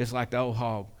it's like the old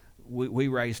hog. We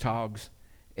raised hogs,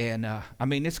 and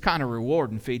it's kind of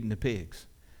rewarding feeding the pigs.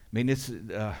 It's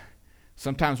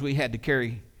sometimes we had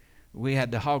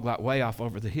the hog lot way off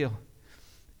over the hill,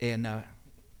 and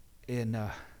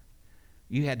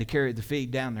you had to carry the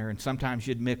feed down there, and sometimes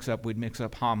we'd mix up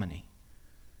hominy,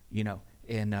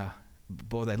 and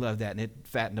boy, they loved that, and it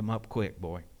fattened them up quick,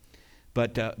 boy.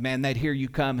 But man, they'd hear you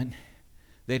coming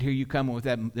with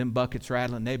them buckets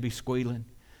rattling, they'd be squealing.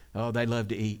 Oh, they love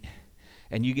to eat.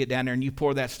 And you get down there and you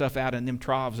pour that stuff out in them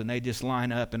troughs, and they just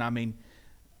line up, and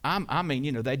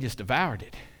they just devoured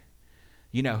it.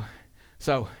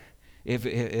 So if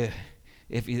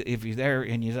you're there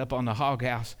and you're up on the hog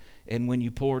house, and when you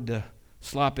poured the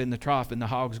slop in the trough and the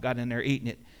hogs got in there eating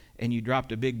it, and you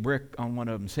dropped a big brick on one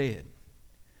of them's head,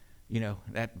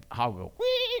 that hog go,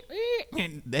 wee, wee,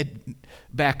 and they'd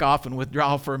back off and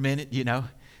withdraw for a minute,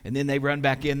 and then they run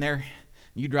back in there, and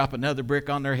you drop another brick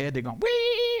on their head, they go,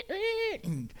 wee,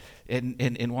 wee,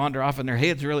 and wander off, and their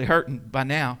head's really hurting by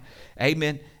now.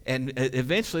 Amen. And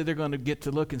eventually they're going to get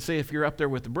to look and see if you're up there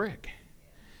with the brick.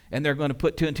 And they're going to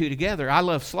put two and two together. I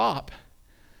love slop,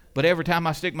 but every time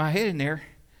I stick my head in there,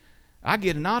 I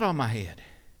get a knot on my head.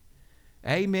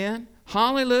 Amen.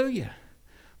 Hallelujah.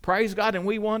 Praise God. And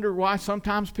we wonder why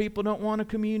sometimes people don't want to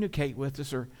communicate with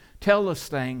us or tell us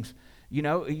things. You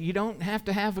don't have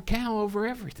to have a cow over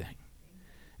everything.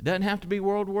 It doesn't have to be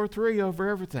World War III over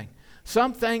everything.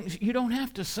 Some things, you don't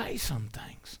have to say some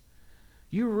things.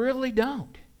 You really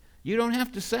don't. You don't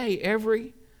have to say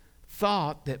every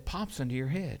thought that pops into your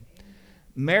head.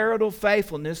 Marital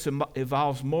faithfulness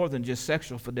involves more than just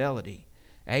sexual fidelity.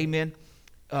 Amen.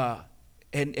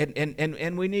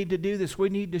 And we need to do this. We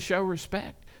need to show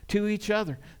respect to each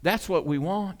other. That's what we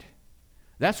want.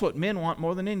 That's what men want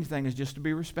more than anything, is just to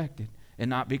be respected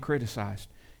and not be criticized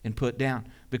and put down,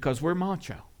 because we're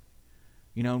macho.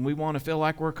 And we want to feel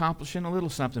like we're accomplishing a little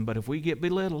something, but if we get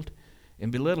belittled,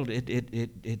 it's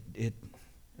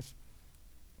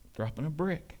dropping a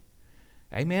brick.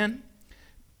 Amen?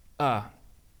 So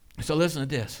listen to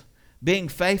this. Being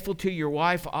faithful to your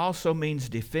wife also means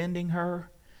defending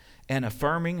her and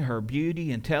affirming her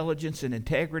beauty, intelligence, and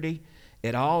integrity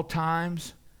at all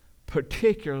times,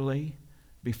 particularly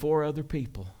before other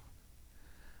people.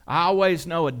 I always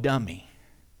know a dummy.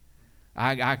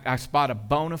 I spot a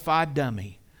bona fide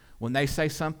dummy when they say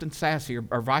something sassy,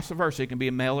 or vice versa. It can be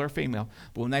a male or a female.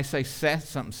 But when they say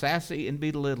something sassy and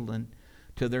belittling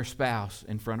to their spouse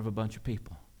in front of a bunch of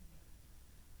people.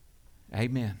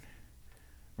 Amen.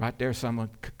 Right there, someone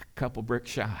couple bricks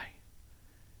shy.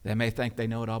 They may think they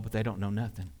know it all, but they don't know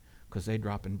nothing, because they're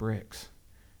dropping bricks.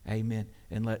 Amen.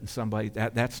 And letting somebody,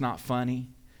 that's not funny.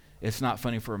 It's not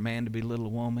funny for a man to belittle a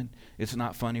woman. It's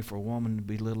not funny for a woman to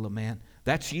belittle a man.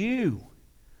 That's you.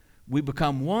 We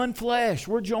become one flesh.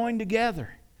 We're joined together.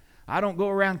 I don't go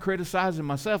around criticizing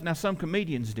myself. Now, some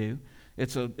comedians do.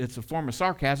 It's a form of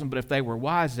sarcasm, but if they were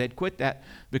wise, they'd quit that,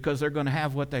 because they're going to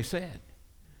have what they said.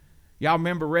 Y'all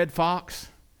remember Red Fox,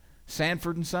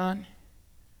 Sanford and Son?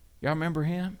 Y'all remember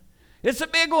him? It's a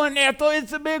big one, Ethel.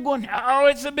 It's a big one. Oh,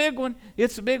 it's a big one.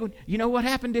 It's a big one. You know what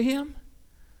happened to him?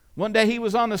 One day he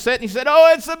was on the set and he said,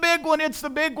 oh, it's the big one. It's the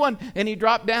big one. And he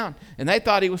dropped down. And they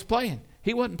thought he was playing.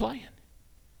 He wasn't playing.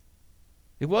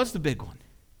 It was the big one.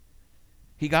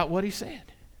 He got what he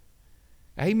said.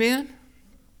 Amen.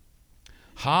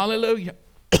 Hallelujah.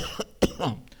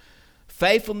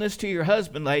 Faithfulness to your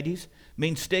husband, ladies,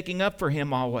 means sticking up for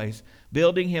him always,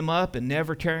 building him up and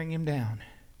never tearing him down.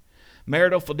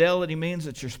 Marital fidelity means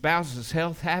that your spouse's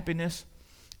health, happiness,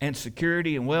 and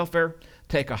security and welfare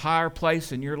take a higher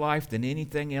place in your life than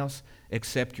anything else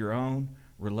except your own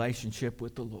relationship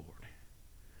with the Lord.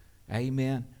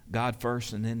 Amen. God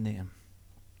first and then them.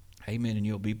 Amen. And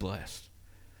you'll be blessed.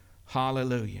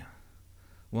 Hallelujah.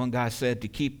 One guy said to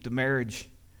keep the marriage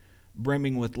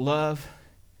brimming with love.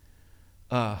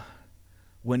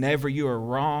 Whenever you are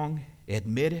wrong,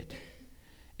 admit it.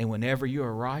 And whenever you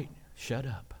are right, shut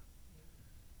up.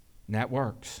 And that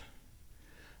works.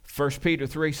 1 Peter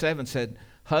 3:7 said,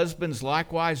 husbands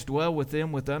likewise dwell with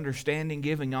them with understanding,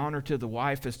 giving honor to the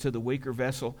wife as to the weaker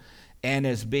vessel, and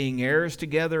as being heirs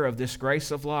together of this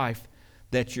grace of life,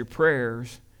 that your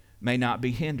prayers may not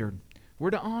be hindered.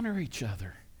 We're to honor each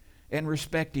other and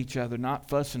respect each other, not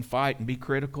fuss and fight and be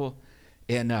critical.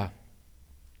 And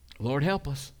Lord help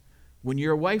us. When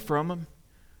you're away from them,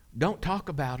 don't talk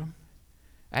about them.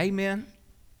 Amen.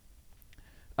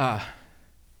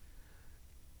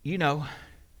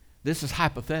 This is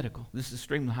hypothetical. This is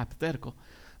extremely hypothetical.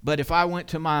 But if I went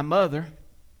to my mother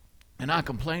and I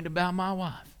complained about my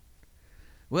wife,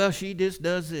 well, she just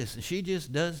does this and she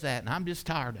just does that, and I'm just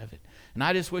tired of it. And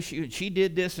I just wish she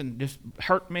did this and just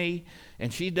hurt me,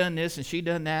 and she done this and she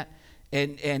done that.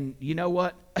 And you know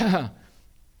what?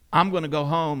 I'm going to go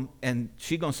home and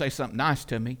she's going to say something nice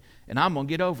to me, and I'm going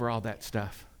to get over all that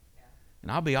stuff.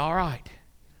 And I'll be all right.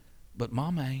 But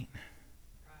Mama ain't.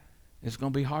 It's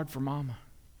going to be hard for Mama.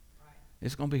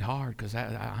 It's going to be hard because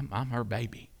I'm her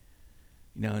baby.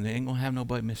 And they ain't going to have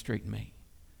nobody mistreating me.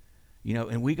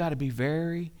 And we got to be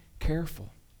very careful.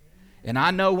 And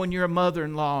I know when you're a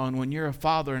mother-in-law and when you're a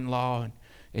father-in-law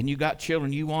and you got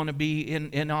children, you want to be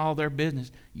in all their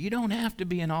business. You don't have to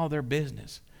be in all their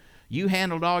business. You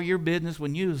handled all your business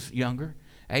when you was younger.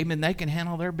 Amen. They can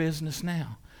handle their business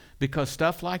now because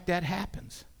stuff like that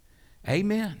happens.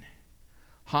 Amen.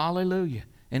 Hallelujah.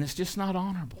 And it's just not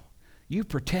honorable. You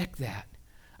protect that.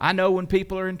 I know when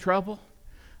people are in trouble.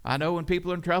 I know when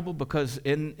people are in trouble because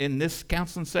in this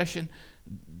counseling session,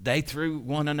 they threw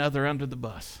one another under the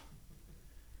bus.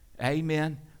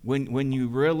 Amen. When you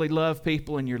really love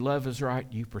people and your love is right,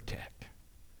 you protect.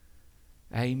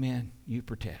 Amen. You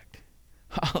protect.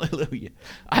 Hallelujah.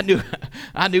 I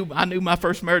knew my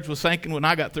first marriage was sinking when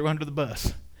I got thrown under the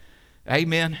bus.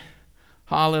 Amen.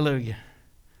 Hallelujah.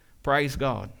 Praise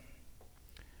God.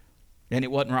 And it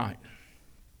wasn't right.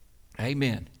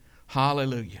 Amen.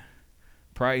 Hallelujah.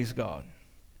 Praise God.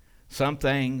 Some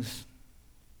things,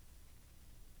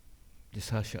 just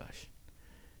hush hush.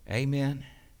 Amen.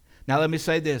 Now let me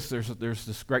say this. There's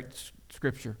this great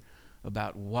scripture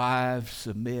about wives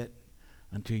submit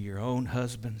unto your own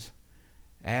husbands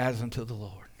as unto the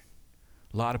Lord.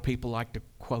 A lot of people like to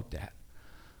quote that.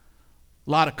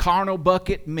 A lot of carnal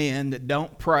bucket men that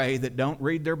don't pray, that don't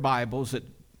read their Bibles, that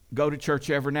go to church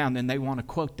every now and then, they want to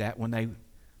quote that when they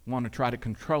want to try to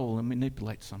control and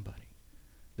manipulate somebody.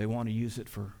 They want to use it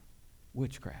for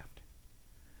witchcraft.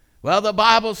 Well, the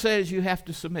Bible says you have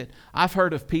to submit. I've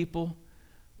heard of people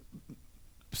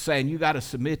saying you got to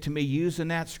submit to me, using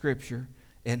that scripture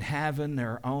and having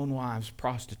their own wives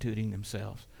prostituting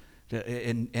themselves.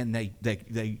 And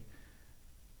they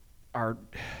are,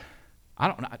 I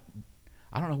don't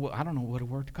know what a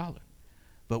word to call it,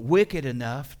 but wicked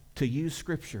enough to use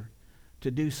scripture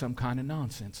to do some kind of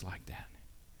nonsense like that.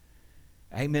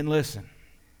 Amen. Listen.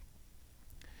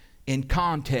 In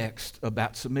context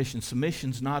about submission,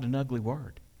 submission's not an ugly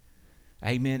word.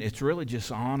 Amen. It's really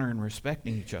just honor and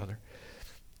respecting each other.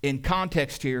 In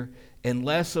context here,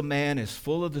 unless a man is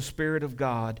full of the Spirit of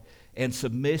God and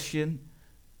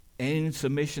in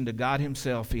submission to God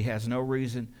himself, he has no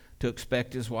reason to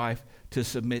expect his wife to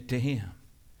submit to him.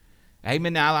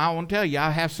 Amen. Now, I want to tell you,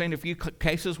 I have seen a few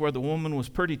cases where the woman was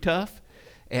pretty tough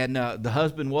and the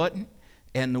husband wasn't,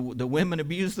 and the women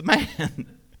abused the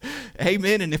man.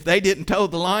 Amen. And if they didn't toe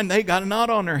the line, they got a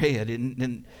knot on their head.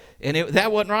 And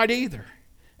that wasn't right either.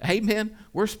 Amen.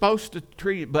 We're supposed to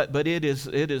treat it, but it is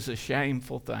a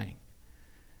shameful thing.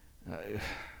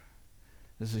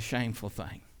 It's a shameful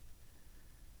thing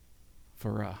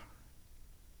for a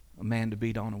man to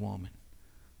beat on a woman,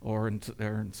 or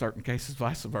in certain cases,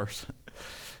 vice versa.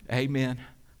 Amen.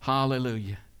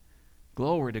 Hallelujah.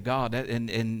 Glory to God.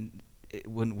 And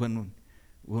when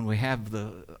we have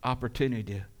the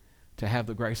opportunity to have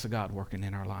the grace of God working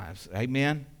in our lives.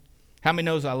 Amen. How many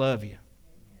knows I love you?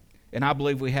 And I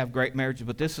believe we have great marriages,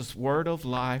 but this is Word of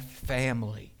Life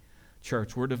family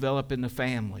church. We're developing the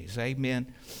families.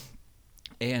 Amen.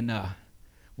 And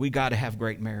we got to have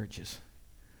great marriages.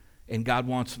 And God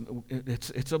wants,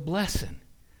 it's a blessing.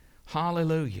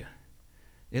 Hallelujah.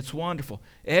 It's wonderful.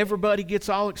 Everybody gets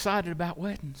all excited about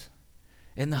weddings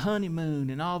and the honeymoon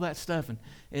and all that stuff.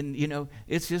 And you know,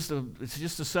 it's just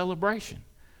a celebration.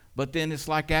 But then it's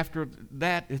like after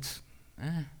that,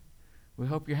 we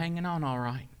hope you're hanging on all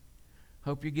right.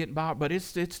 Hope you're getting by. But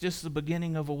it's just the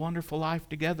beginning of a wonderful life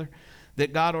together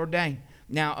that God ordained.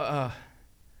 Now,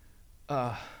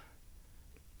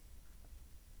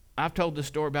 I I've told this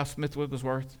story about Smith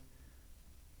Wigglesworth,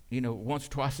 once or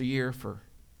twice a year for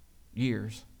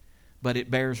years, but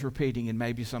it bears repeating, and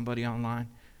maybe somebody online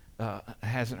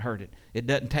hasn't heard it. It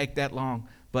doesn't take that long,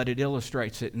 but it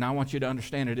illustrates it, and I want you to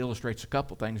understand it illustrates a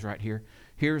couple things right here.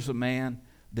 Here's a man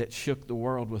that shook the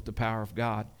world with the power of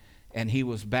God, and he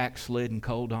was backslid and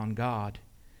cold on God,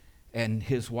 and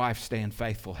his wife, staying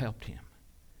faithful, helped him.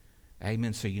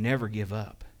 Amen. So you never give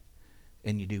up,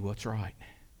 and you do what's right.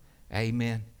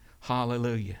 Amen.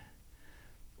 Hallelujah.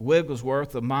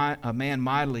 Wigglesworth, a man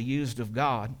mightily used of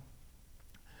God,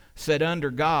 said, under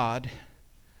God,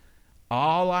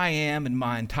 all I am in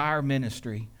my entire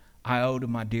ministry I owe to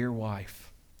my dear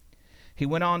wife. He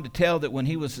went on to tell that when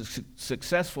he was a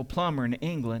successful plumber in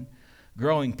England,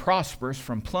 growing prosperous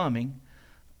from plumbing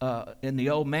in the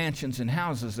old mansions and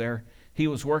houses there, he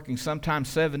was working sometimes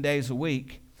 7 days a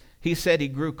week. He said he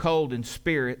grew cold in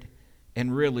spirit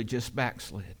and really just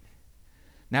backslid.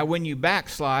 Now, when you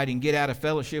backslide and get out of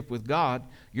fellowship with God,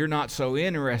 you're not so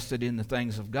interested in the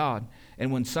things of God.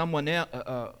 And when someone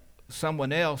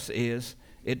else is,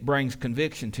 it brings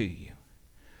conviction to you.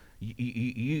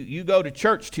 You go to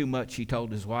church too much, he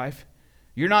told his wife.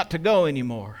 You're not to go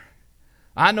anymore.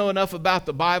 I know enough about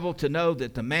the Bible to know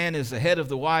that the man is the head of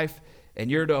the wife,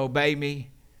 and you're to obey me.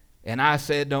 And I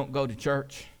said, don't go to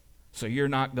church, so you're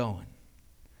not going.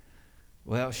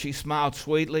 Well, she smiled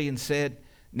sweetly and said,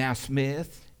 now,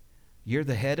 Smith, you're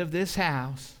the head of this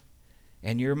house,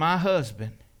 and you're my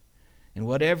husband, and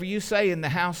whatever you say in the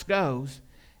house goes,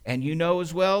 and you know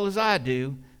as well as I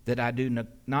do that I do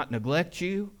not neglect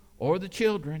you or the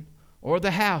children or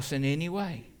the house in any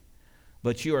way.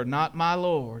 But you are not my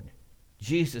Lord.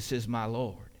 Jesus is my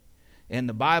Lord. And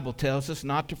the Bible tells us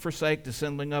not to forsake the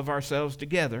assembling of ourselves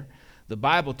together. The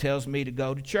Bible tells me to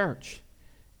go to church,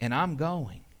 and I'm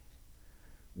going.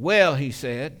 Well, he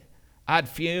said, I'd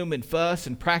fume and fuss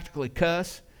and practically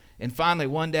cuss. And finally,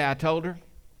 one day I told her,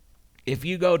 if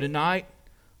you go tonight,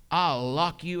 I'll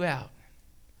lock you out.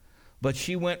 But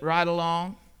she went right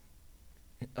along,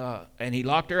 and he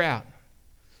locked her out.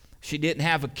 She didn't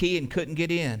have a key and couldn't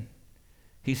get in.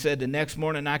 He said the next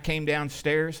morning I came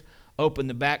downstairs, opened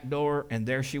the back door, and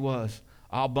there she was,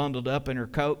 all bundled up in her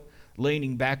coat,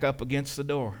 leaning back up against the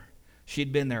door.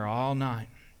 She'd been there all night.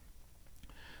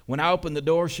 When I opened the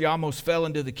door, she almost fell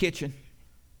into the kitchen,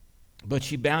 but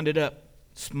she bounded up,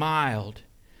 smiled,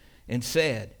 and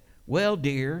said, well,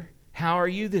 dear, how are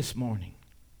you this morning?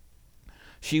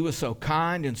 She was so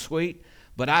kind and sweet,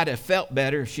 but I'd have felt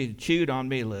better if she'd chewed on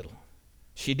me a little.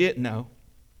 She didn't know.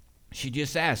 She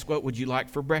just asked, what would you like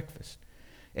for breakfast?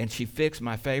 And she fixed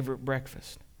my favorite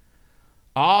breakfast.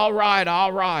 All right,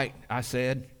 I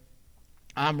said.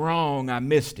 I'm wrong, I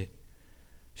missed it.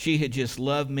 She had just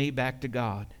loved me back to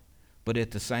God, but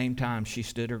at the same time she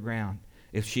stood her ground.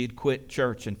 If she'd quit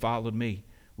church and followed me,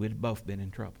 we'd have both been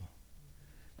in trouble.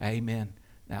 Amen.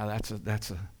 Now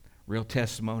that's a real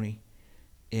testimony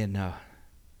in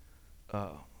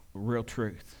real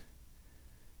truth.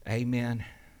 Amen.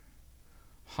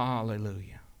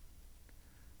 Hallelujah.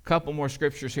 A couple more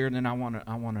scriptures here, and then I want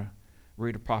to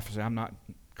read a prophecy. I'm not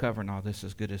covering all this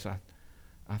as good as I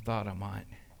thought I might.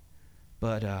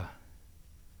 But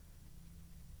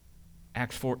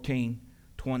Acts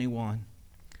 14:21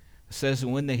 says,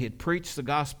 and when they had preached the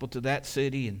gospel to that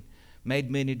city and made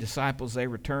many disciples, they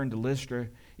returned to Lystra,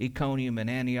 Iconium, and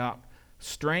Antioch,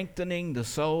 strengthening the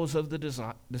souls of the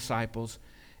disciples,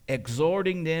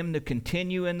 exhorting them to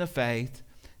continue in the faith,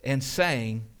 and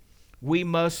saying, we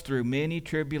must through many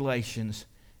tribulations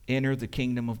enter the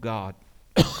kingdom of God.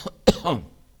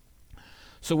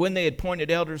 So when they had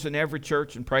appointed elders in every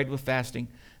church and prayed with fasting,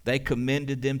 they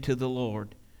commended them to the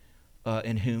Lord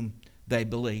in whom they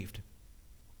believed.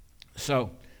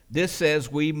 So this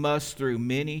says we must through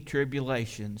many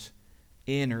tribulations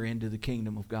enter into the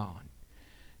kingdom of God.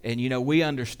 And we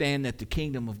understand that the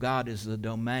kingdom of God is the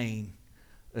domain.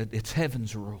 It's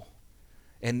heaven's rule.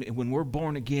 And when we're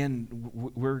born again,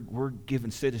 we're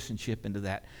given citizenship into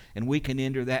that. And we can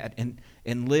enter that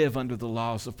and live under the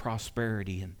laws of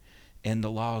prosperity and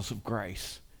the laws of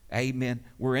grace. Amen.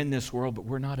 We're in this world, but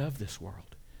we're not of this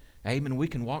world. Amen. We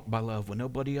can walk by love when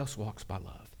nobody else walks by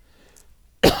love.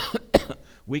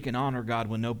 We can honor God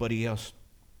when nobody else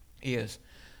is.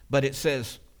 But it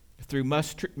says, through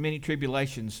many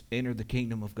tribulations, enter the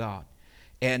kingdom of God.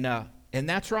 And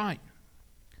that's right.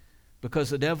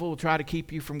 Because the devil will try to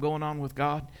keep you from going on with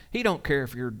God. He don't care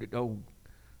if you're an old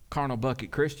carnal bucket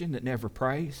Christian that never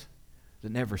prays,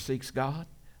 that never seeks God,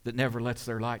 that never lets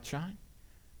their light shine.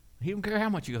 He don't care how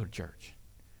much you go to church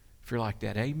if you're like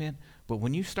that. Amen. But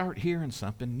when you start hearing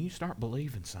something, and you start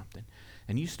believing something,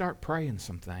 and you start praying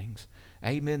some things,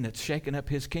 amen, that's shaking up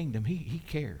his kingdom, he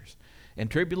cares. And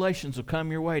tribulations will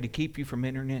come your way to keep you from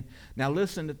entering in. Now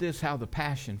listen to this, how the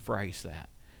Passion phrased that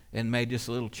and made this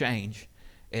little change.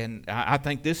 And I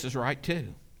think this is right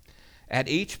too. At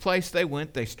each place they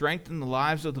went, they strengthened the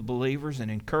lives of the believers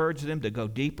and encouraged them to go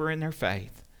deeper in their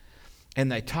faith. And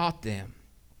they taught them,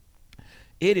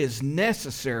 it is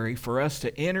necessary for us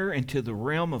to enter into the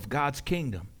realm of God's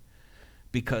kingdom,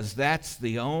 because that's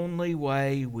the only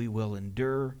way we will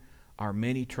endure our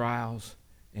many trials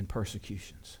and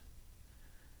persecutions.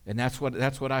 And that's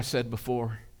what I said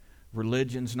before.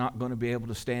 Religion's not going to be able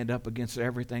to stand up against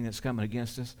everything that's coming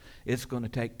against us. It's going to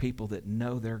take people that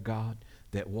know their God,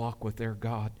 that walk with their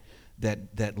God,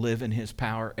 that live in his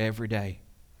power every day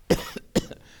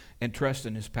and trust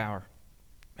in his power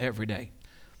every day.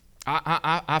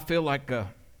 I feel like I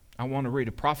want to read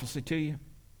a prophecy to you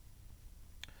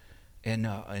and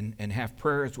have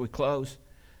prayer as we close.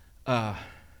 I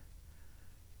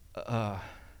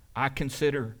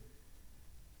consider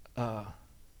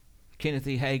Kenneth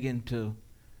E. Hagin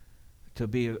to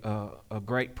be a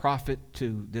great prophet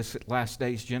to this last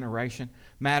days generation.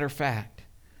 Matter of fact,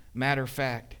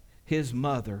 his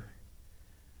mother,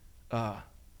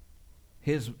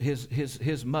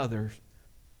 his mother's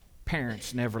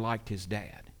parents never liked his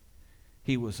dad.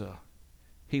 He was a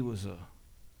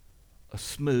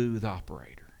smooth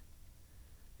operator,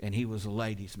 and he was a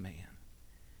ladies' man,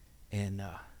 and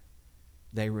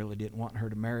they really didn't want her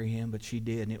to marry him, but she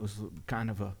did, and it was kind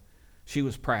of she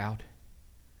was proud.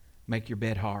 Make your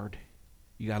bed hard.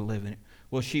 You got to live in it.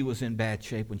 Well, she was in bad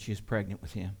shape when she was pregnant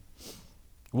with him.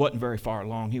 Wasn't very far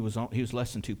along. He was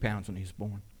less than 2 pounds when he was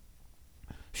born.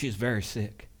 She was very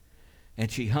sick,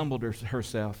 and she humbled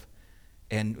herself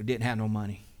and didn't have no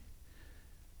money.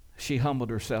 She humbled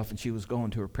herself, and she was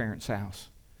going to her parents' house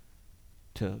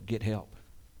to get help.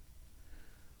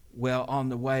 Well, on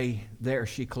the way there,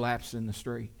 she collapsed in the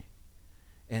street,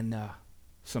 and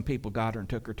some people got her and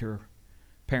took her to her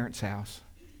parents' house,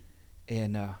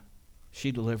 and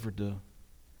she delivered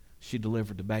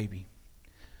the baby.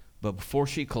 But before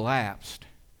she collapsed,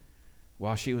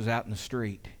 while she was out in the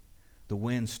street, the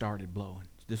wind started blowing.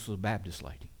 This was a Baptist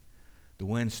lady. The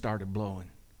wind started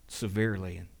blowing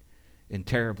severely and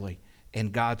terribly,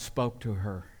 and God spoke to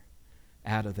her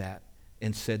out of that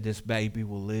and said, this baby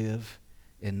will live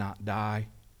and not die,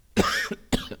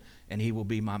 and he will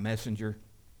be my messenger.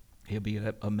 He'll be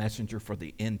a messenger for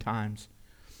the end times.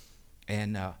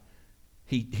 And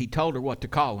he told her what to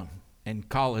call him and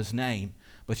call his name,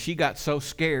 but she got so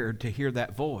scared to hear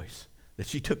that voice that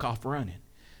she took off running,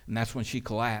 and that's when she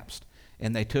collapsed.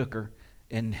 And they took her,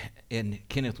 and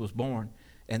Kenneth was born,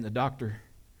 and the doctor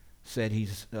said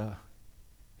he's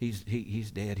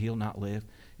dead, he'll not live,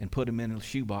 and put him in a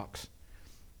shoebox.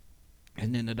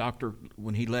 And then the doctor,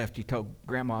 when he left, he told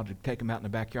Grandma to take him out in the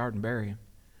backyard and bury him.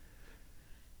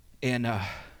 And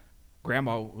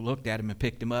Grandma looked at him and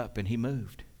picked him up, and he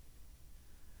moved.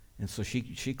 And so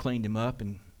she cleaned him up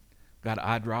and got an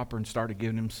eyedropper and started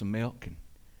giving him some milk,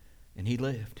 and he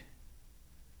lived.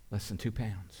 Less than 2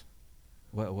 pounds.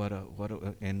 What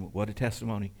a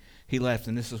testimony. He left,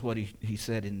 and this is what he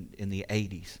said in the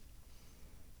 80s.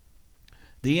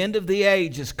 The end of the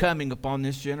age is coming upon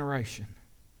this generation.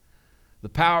 The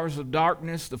powers of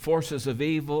darkness, the forces of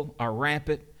evil are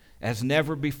rampant as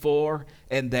never before,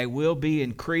 and they will be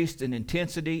increased in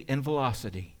intensity and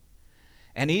velocity.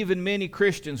 And even many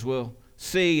Christians will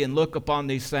see and look upon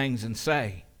these things and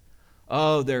say,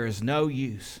 oh, there is no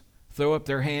use. Throw up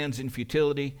their hands in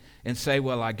futility and say,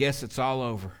 well, I guess it's all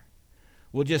over.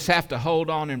 We'll just have to hold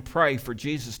on and pray for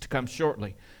Jesus to come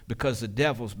shortly, because the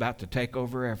devil's about to take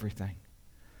over everything.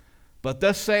 But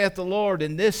thus saith the Lord,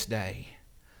 in this day,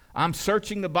 I'm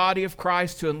searching the body of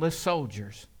Christ to enlist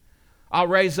soldiers. I'll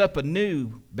raise up a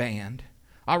new band.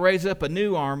 I'll raise up a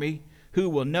new army who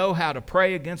will know how to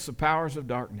pray against the powers of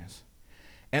darkness.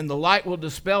 And the light will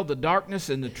dispel the darkness,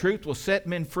 and the truth will set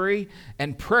men free,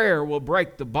 and prayer will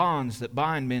break the bonds that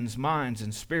bind men's minds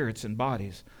and spirits and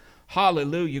bodies.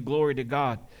 Hallelujah, glory to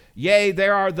God. Yea,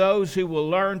 there are those who will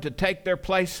learn to take their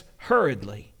place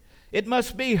hurriedly. It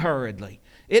must be hurriedly.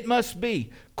 It must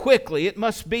be quickly. It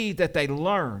must be that they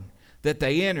learn, that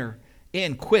they enter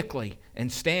in quickly and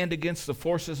stand against the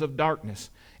forces of darkness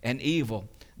and evil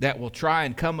that will try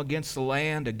and come against the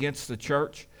land, against the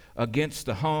church, against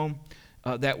the home,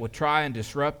 that will try and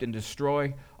disrupt and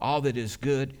destroy all that is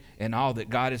good and all that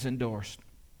God has endorsed.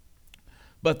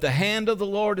 But the hand of the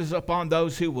Lord is upon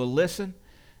those who will listen,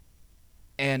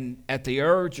 and at the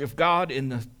urge of God in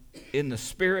the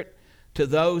Spirit, to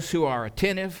those who are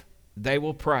attentive, they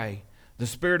will pray. The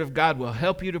Spirit of God will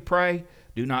help you to pray.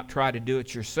 Do not try to do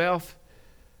it yourself.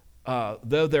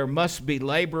 Though there must be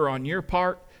labor on your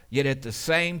part, yet at the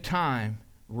same time,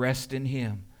 rest in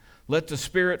Him. Let the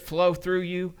Spirit flow through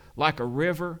you like a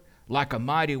river, like a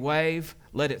mighty wave.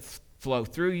 Let it flow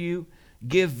through you.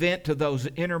 Give vent to those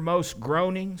innermost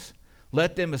groanings.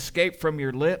 Let them escape from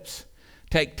your lips.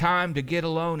 Take time to get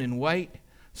alone and wait.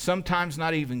 Sometimes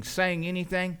not even saying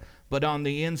anything, but on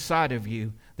the inside of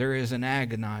you, there is an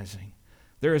agonizing.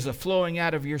 There is a flowing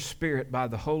out of your spirit by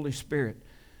the Holy Spirit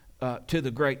to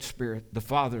the great Spirit, the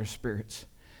Father of spirits.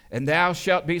 And thou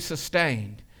shalt be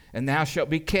sustained, and thou shalt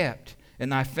be kept,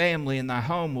 and thy family and thy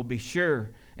home will be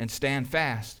sure and stand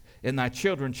fast, and thy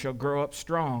children shall grow up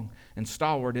strong and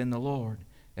stalwart in the Lord,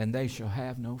 and they shall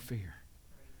have no fear.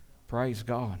 Praise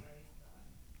God.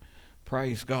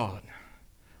 Praise God.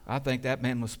 I think that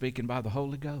man was speaking by the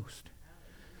Holy Ghost.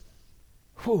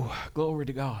 Whew, glory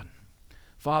to God.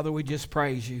 Father, we just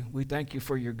praise you. We thank you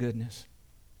for your goodness.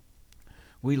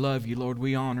 We love you, Lord.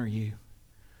 We honor you.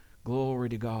 Glory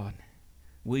to God.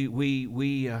 We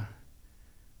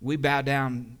bow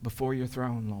down before your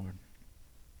throne, Lord.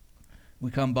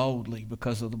 We come boldly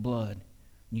because of the blood.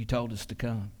 You told us to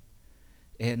come.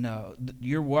 And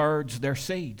your words, they're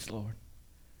seeds, Lord.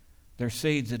 They're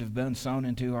seeds that have been sown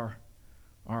into our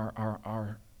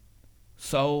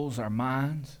souls, our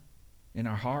minds, in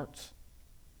our hearts.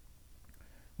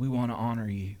 We want to honor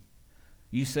you.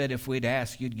 You said if we'd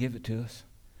ask, you'd give it to us.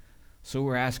 So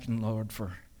we're asking, Lord,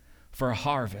 for a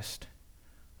harvest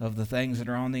of the things that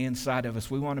are on the inside of us.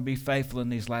 We want to be faithful in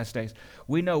these last days.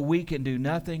 We know we can do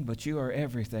nothing, but you are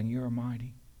everything. You are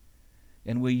mighty.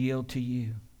 And we yield to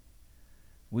you.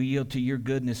 We yield to your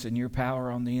goodness and your power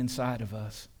on the inside of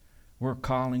us. We're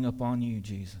calling upon you,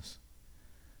 Jesus,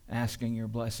 asking your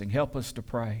blessing. Help us to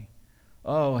pray.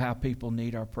 Oh, how people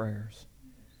need our prayers.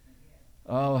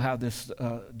 Oh, how this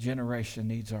generation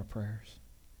needs our prayers.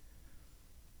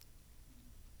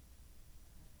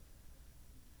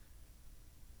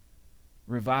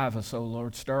 Revive us, O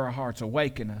Lord. Stir our hearts.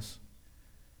 Awaken us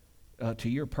to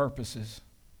your purposes.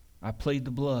 I plead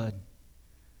the blood.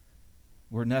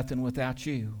 We're nothing without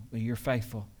you, but you're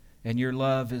faithful. And your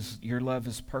love is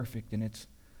perfect, and it's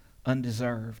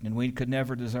undeserved. And we could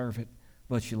never deserve it,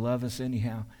 but you love us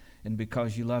anyhow. And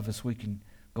because you love us, we can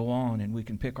go on and we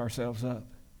can pick ourselves up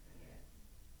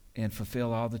and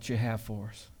fulfill all that you have for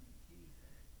us.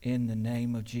 In the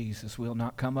name of Jesus, we'll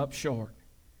not come up short.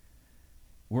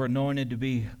 We're anointed to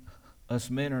be, us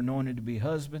men are anointed to be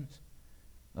husbands.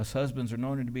 Us husbands are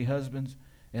anointed to be husbands.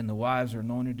 And the wives are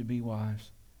anointed to be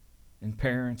wives. And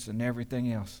parents and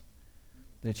everything else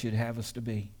that you'd have us to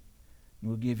be. And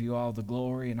we'll give you all the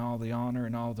glory and all the honor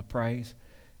and all the praise.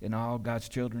 And all God's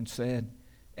children said,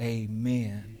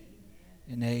 amen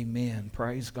and amen.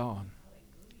 Praise God.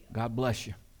 God bless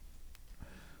you.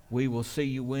 We will see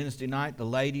you Wednesday night. The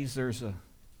ladies, there's a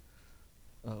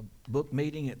book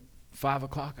meeting at 5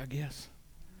 o'clock, I guess.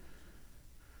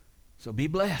 So be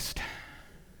blessed.